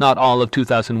 Not all of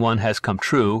 2001 has come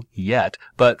true yet,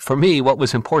 but for me what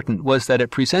was important was that it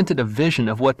presented a vision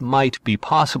of what might be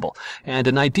possible, and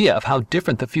an idea of how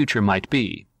different the future might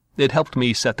be. It helped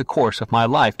me set the course of my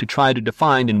life to try to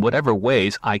define in whatever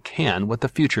ways I can what the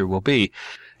future will be,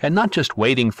 and not just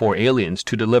waiting for aliens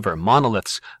to deliver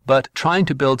monoliths, but trying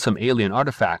to build some alien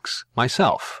artifacts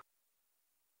myself.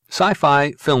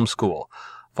 Sci-Fi Film School.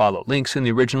 Follow links in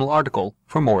the original article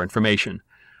for more information.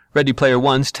 Ready Player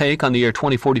One's take on the year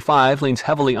 2045 leans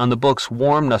heavily on the book's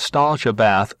warm nostalgia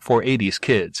bath for 80s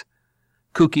kids.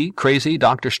 Kooky, Crazy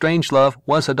Dr. Strangelove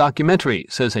was a documentary,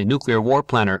 says a nuclear war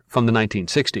planner from the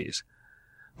 1960s.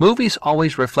 Movies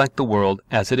always reflect the world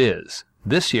as it is.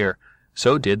 This year,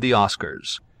 so did the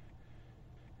Oscars.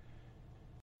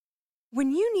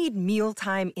 When you need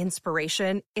mealtime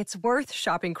inspiration, it's worth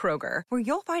shopping Kroger, where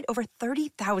you'll find over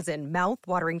 30,000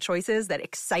 mouth-watering choices that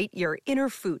excite your inner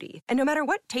foodie. And no matter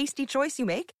what tasty choice you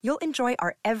make, you'll enjoy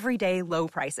our everyday low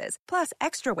prices, plus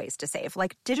extra ways to save,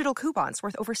 like digital coupons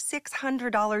worth over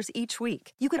 $600 each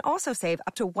week. You can also save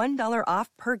up to $1 off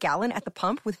per gallon at the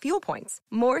pump with fuel points.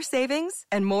 More savings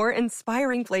and more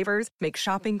inspiring flavors make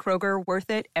shopping Kroger worth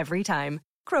it every time.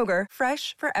 Kroger,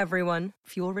 fresh for everyone.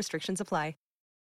 Fuel restrictions apply.